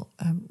wonderful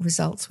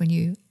results when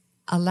you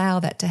allow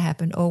that to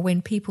happen, or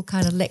when people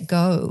kind of let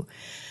go.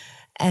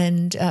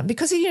 And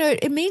because, you know,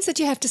 it means that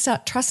you have to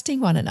start trusting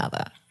one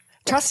another,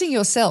 trusting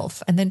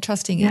yourself and then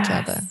trusting each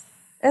other.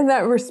 And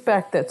that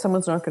respect that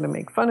someone's not going to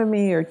make fun of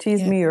me or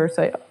tease me or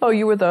say, oh,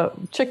 you were the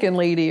chicken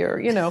lady, or,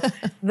 you know,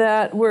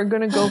 that we're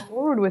going to go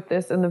forward with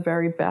this in the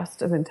very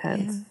best of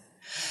intents. Yeah.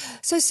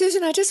 So,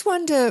 Susan, I just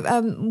wonder,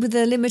 with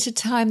the limited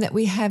time that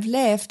we have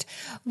left,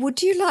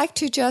 would you like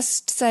to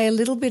just say a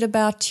little bit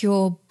about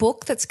your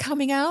book that's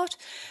coming out?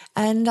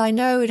 And I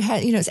know it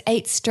has, you know, it's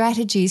 8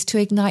 strategies to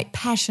ignite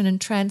passion and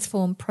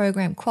transform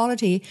program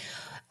quality.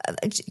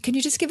 Can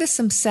you just give us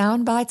some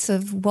sound bites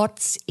of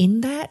what's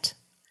in that?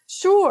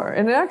 Sure.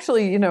 And it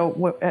actually, you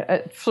know,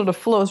 it sort of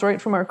flows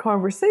right from our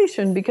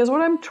conversation, because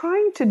what I'm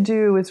trying to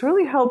do is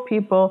really help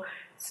people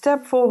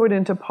step forward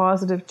into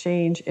positive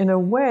change in a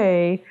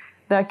way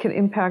that can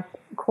impact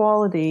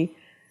quality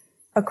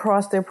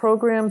across their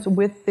programs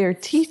with their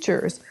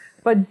teachers,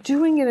 but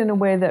doing it in a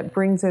way that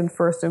brings in,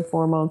 first and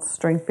foremost,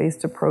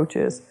 strength-based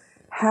approaches,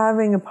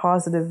 having a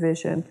positive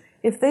vision.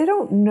 If they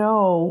don't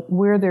know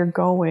where they're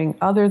going,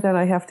 other than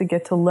I have to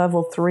get to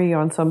level 3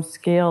 on some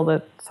scale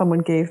that someone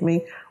gave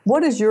me,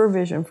 what is your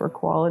vision for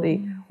quality?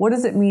 What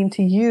does it mean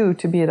to you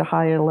to be at a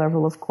higher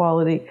level of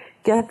quality?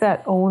 Get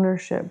that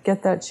ownership,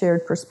 get that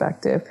shared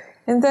perspective.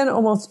 And then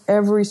almost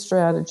every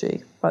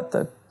strategy, but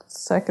the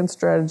second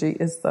strategy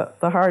is the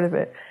heart of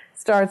it,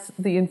 starts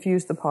the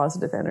infuse the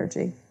positive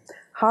energy.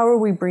 How are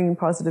we bringing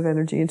positive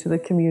energy into the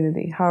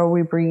community? How are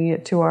we bringing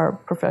it to our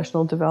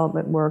professional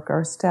development work,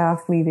 our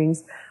staff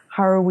meetings?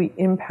 How are we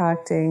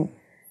impacting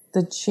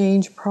the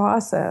change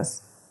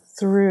process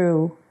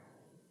through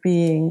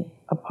being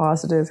a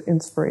positive,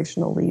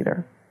 inspirational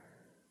leader?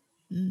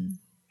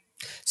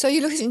 So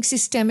you're looking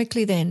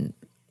systemically then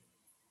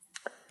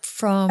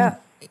from...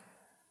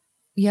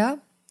 Yeah?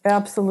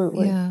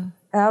 Absolutely. Yeah.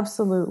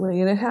 Absolutely.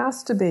 And it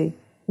has to be.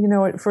 You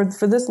know, for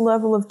this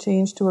level of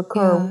change to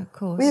occur, of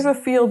course. we have a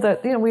field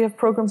that, you know, we have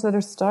programs that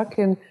are stuck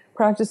in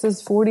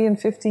practices 40 and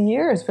 50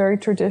 years, very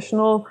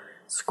traditional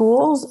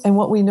schools. And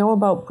what we know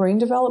about brain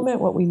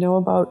development, what we know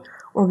about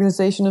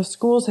organization of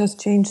schools has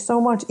changed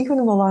so much, even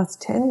in the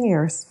last 10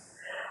 years.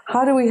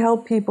 How do we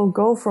help people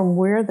go from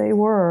where they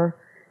were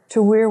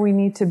to where we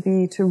need to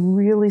be to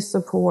really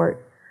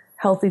support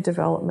healthy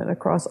development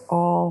across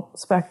all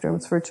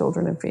spectrums for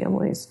children and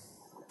families?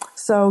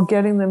 So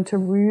getting them to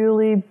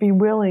really be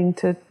willing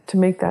to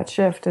make that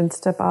shift and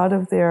step out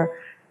of their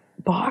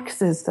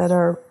boxes that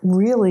are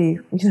really,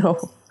 you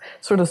know,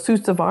 sort of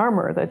suits of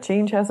armor, that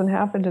change hasn't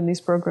happened in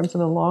these programs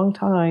in a long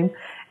time.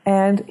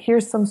 And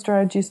here's some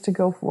strategies to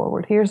go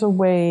forward. Here's a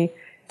way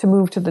to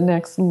move to the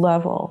next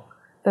level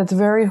that's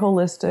very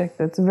holistic,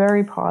 that's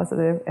very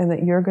positive, and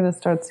that you're going to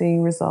start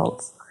seeing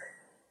results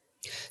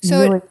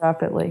really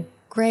rapidly.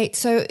 Great.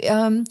 So,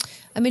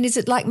 I mean, is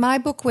it like my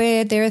book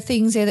where there are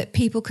things there that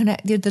people can,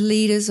 the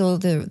leaders or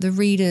the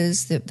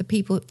readers, the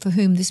people for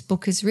whom this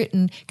book is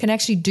written, can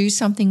actually do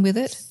something with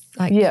it?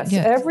 Like, yes.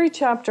 Yeah. Every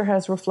chapter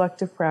has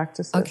reflective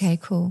practices. Okay,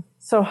 cool.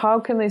 So how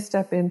can they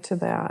step into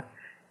that?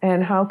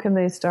 And how can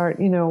they start,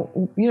 you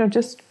know,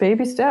 just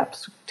baby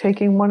steps,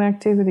 taking one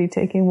activity,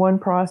 taking one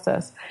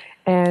process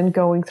and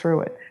going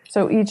through it.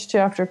 So each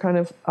chapter kind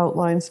of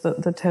outlines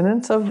the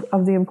tenets of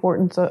the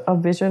importance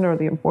of vision, or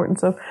the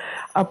importance of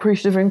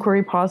appreciative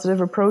inquiry,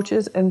 positive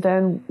approaches, and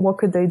then what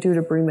could they do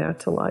to bring that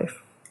to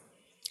life.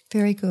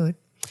 Very good.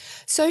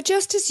 So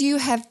just as you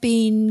have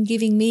been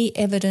giving me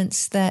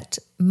evidence that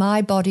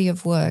my body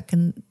of work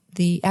and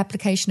the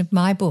application of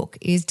my book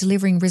is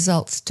delivering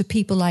results to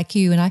people like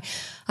you, and I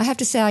have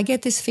to say I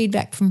get this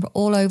feedback from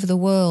all over the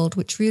world,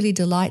 which really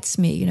delights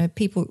me. You know,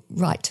 people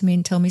write to me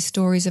and tell me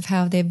stories of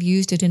how they've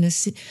used it in a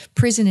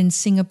prison in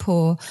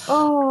Singapore,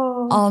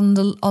 on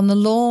the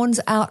lawns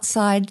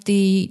outside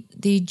the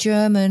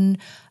German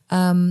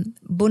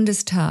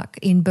Bundestag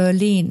in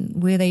Berlin,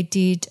 where they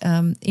did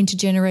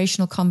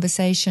intergenerational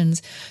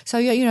conversations. So,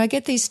 you know, I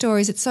get these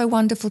stories. It's so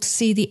wonderful to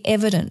see the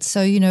evidence.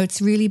 So, you know,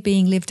 it's really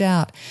being lived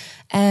out.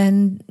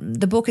 And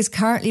the book is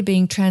currently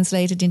being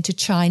translated into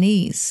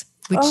Chinese,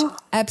 which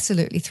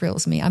absolutely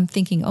thrills me. I'm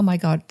thinking, oh my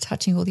God,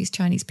 touching all these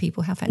Chinese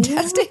people, how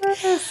fantastic.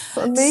 Yes,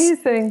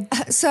 amazing.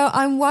 So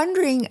I'm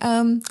wondering,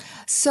 I'm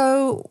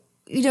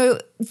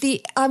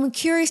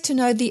curious to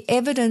know the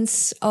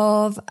evidence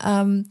of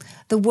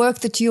the work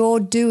that you're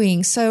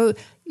doing. So,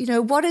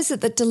 what is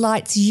it that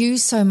delights you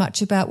so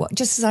much about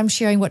just as I'm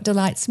sharing what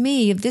delights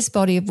me of this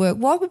body of work,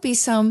 what would be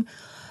something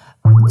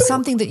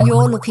that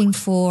you're looking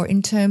for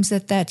in terms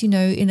of that,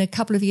 in a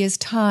couple of years'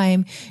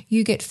 time,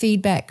 you get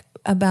feedback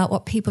about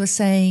what people are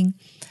saying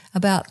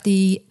about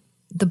the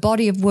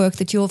body of work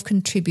that you've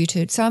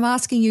contributed. So I'm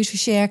asking you to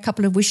share a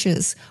couple of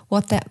wishes,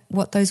 what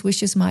those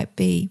wishes might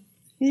be.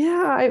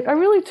 Yeah, I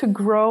really to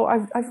grow.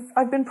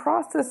 I've been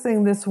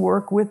processing this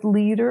work with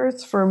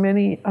leaders for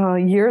many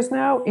years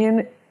now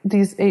in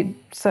these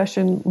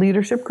 8-session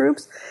leadership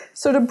groups.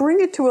 So to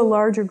bring it to a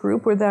larger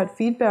group where that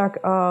feedback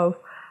of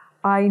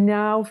I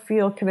now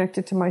feel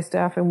connected to my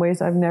staff in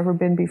ways I've never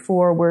been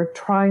before. We're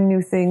trying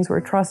new things. We're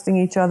trusting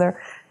each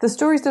other. The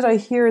stories that I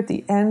hear at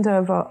the end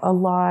of a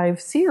live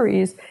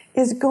series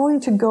is going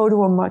to go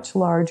to a much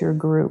larger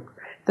group.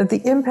 That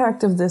the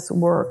impact of this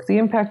work, the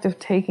impact of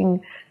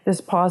taking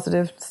this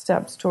positive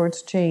steps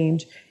towards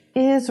change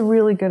is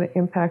really going to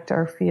impact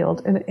our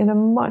field in a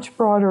much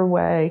broader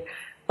way.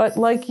 But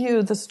like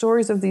you, the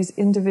stories of these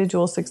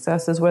individual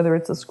successes, whether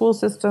it's a school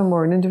system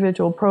or an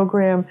individual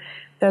program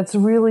that's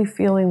really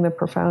feeling the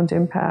profound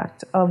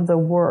impact of the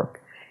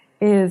work,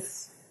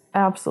 is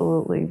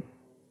absolutely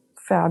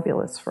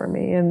fabulous for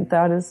me. And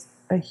that is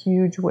a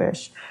huge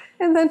wish.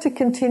 And then to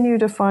continue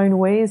to find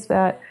ways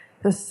that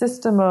the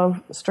system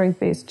of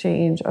strength-based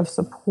change, of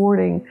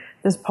supporting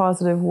this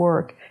positive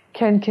work,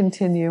 can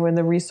continue, and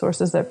the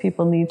resources that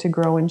people need to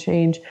grow and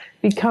change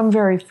become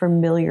very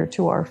familiar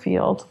to our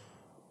field.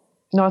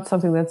 Not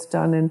something that's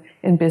done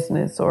in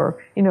business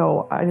or,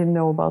 I didn't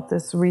know about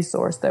this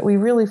resource, that we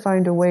really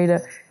find a way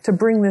to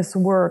bring this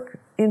work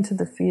into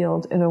the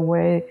field in a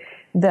way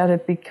that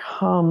it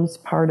becomes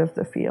part of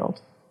the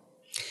field.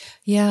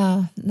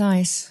 Yeah,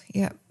 nice.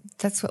 Yeah,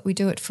 that's what we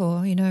do it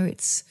for.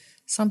 It's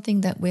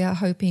something that we are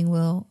hoping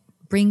will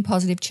bring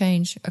positive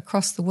change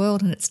across the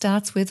world. And it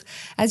starts with,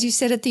 as you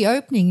said at the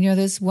opening,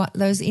 there's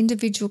those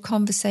individual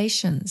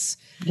conversations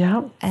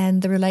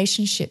and the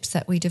relationships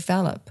that we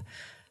develop.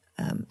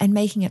 And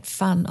making it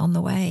fun on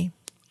the way.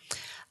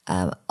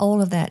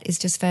 All of that is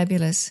just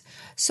fabulous.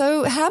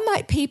 So how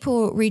might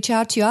people reach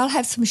out to you? I'll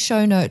have some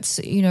show notes,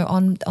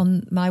 on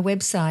my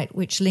website,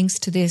 which links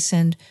to this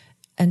and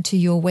to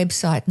your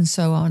website and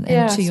so on,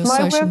 and to your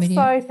social media.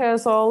 My website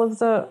has all of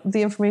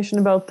the information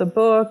about the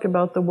book,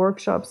 about the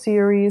workshop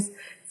series.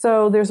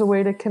 So there's a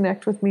way to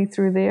connect with me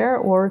through there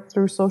or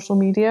through social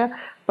media.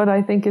 But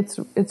I think it's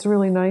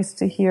really nice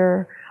to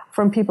hear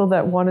from people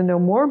that want to know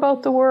more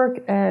about the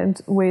work and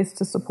ways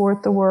to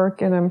support the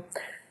work. And I'm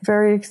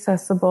very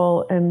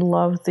accessible and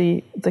love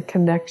the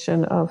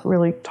connection of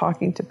really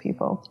talking to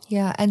people.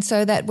 Yeah, and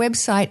so that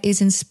website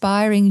is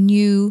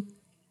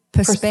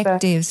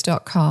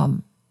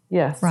inspiringnewperspectives.com.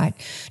 Yes. Right.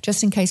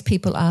 Just in case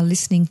people are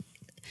listening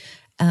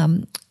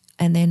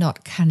and they're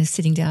not kind of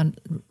sitting down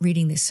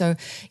reading this. So,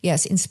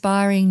 yes,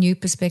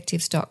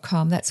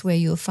 inspiringnewperspectives.com. That's where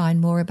you'll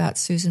find more about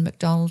Susan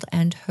MacDonald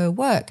and her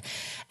work.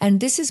 And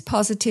this is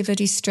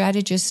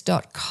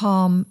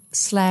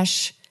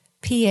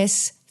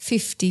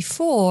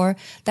positivitystrategist.com/PS54.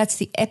 That's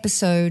the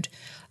episode,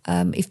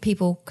 if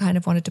people kind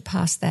of wanted to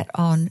pass that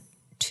on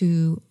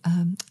to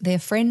their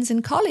friends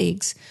and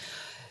colleagues.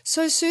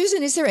 So,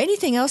 Susan, is there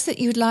anything else that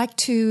you'd like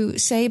to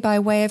say by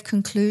way of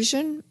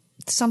conclusion?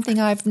 Something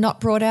I've not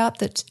brought out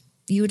that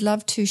you would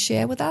love to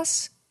share with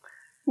us?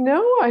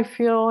 No, I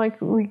feel like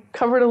we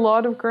covered a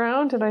lot of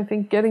ground, and I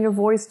think getting a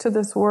voice to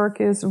this work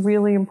is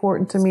really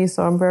important to me.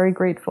 So I'm very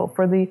grateful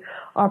for the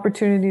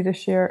opportunity to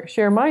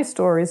share my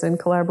stories in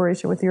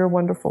collaboration with your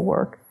wonderful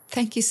work.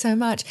 Thank you so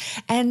much.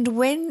 And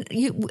when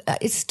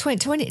it's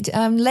 20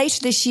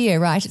 later this year,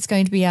 right? It's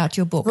going to be out,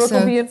 your book. The book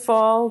will be in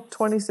fall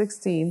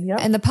 2016. Yep.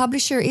 And the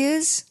publisher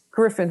is?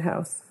 Griffin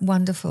House.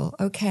 Wonderful.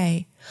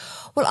 Okay.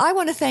 Well, I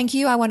want to thank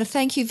you. I want to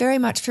thank you very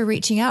much for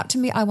reaching out to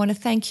me. I want to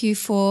thank you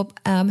for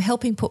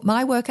helping put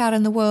my work out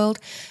in the world.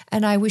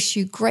 And I wish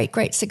you great,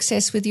 great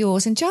success with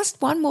yours. And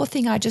just one more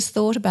thing I just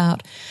thought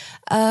about.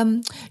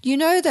 You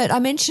know that I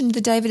mentioned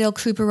the David L.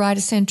 Cooper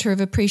Writer Center of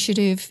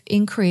Appreciative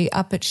Inquiry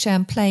up at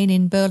Champlain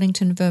in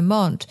Burlington,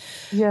 Vermont.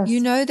 Yes. You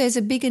know there's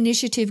a big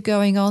initiative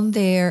going on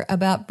there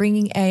about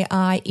bringing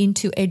AI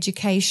into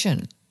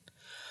education.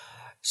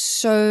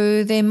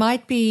 So there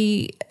might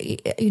be,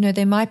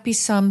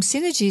 some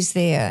synergies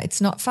there.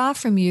 It's not far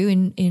from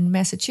you in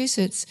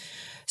Massachusetts.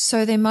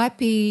 So there might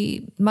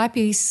be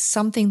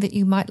something that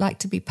you might like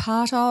to be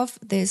part of.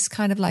 There's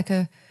kind of like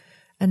a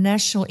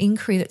national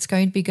inquiry that's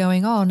going to be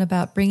going on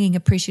about bringing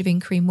appreciative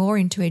inquiry more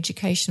into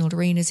educational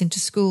arenas, into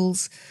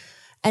schools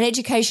and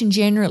education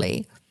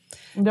generally.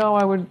 No,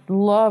 I would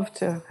love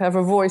to have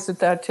a voice at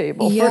that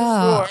table, for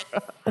sure.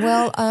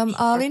 Well,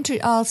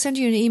 I'll send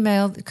you an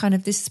email, kind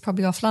of, this is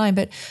probably offline,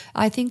 but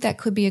I think that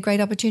could be a great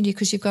opportunity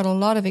because you've got a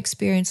lot of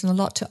experience and a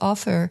lot to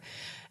offer.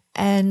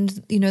 And,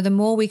 the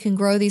more we can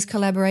grow these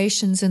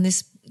collaborations and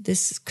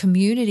this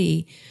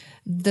community,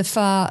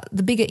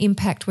 the bigger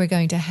impact we're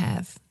going to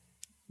have.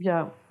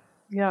 Yeah.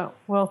 Yeah.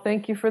 Well,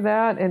 thank you for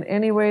that. And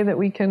any way that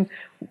we can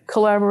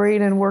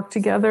collaborate and work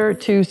together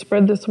to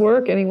spread this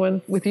work,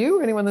 anyone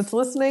that's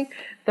listening,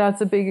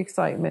 that's a big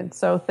excitement.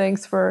 So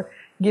thanks for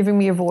giving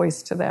me a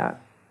voice to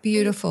that.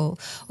 Beautiful.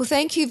 Well,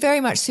 thank you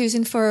very much,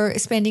 Susan, for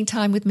spending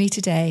time with me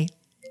today.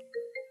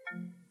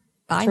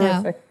 Bye.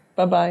 Terrific.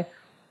 Now. Bye-bye.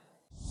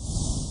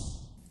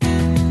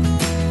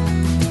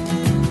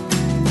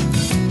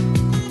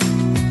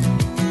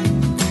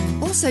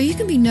 Also, you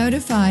can be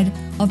notified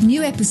of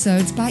new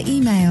episodes by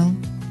email.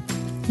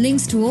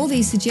 Links to all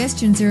these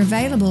suggestions are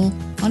available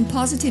on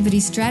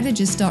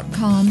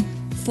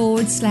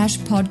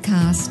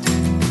positivitystrategist.com/podcast.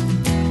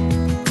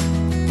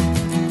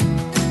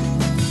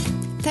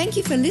 Thank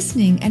you for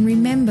listening, and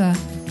remember,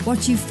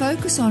 what you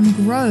focus on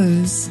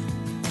grows.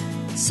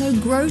 So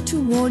grow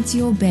towards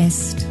your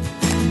best.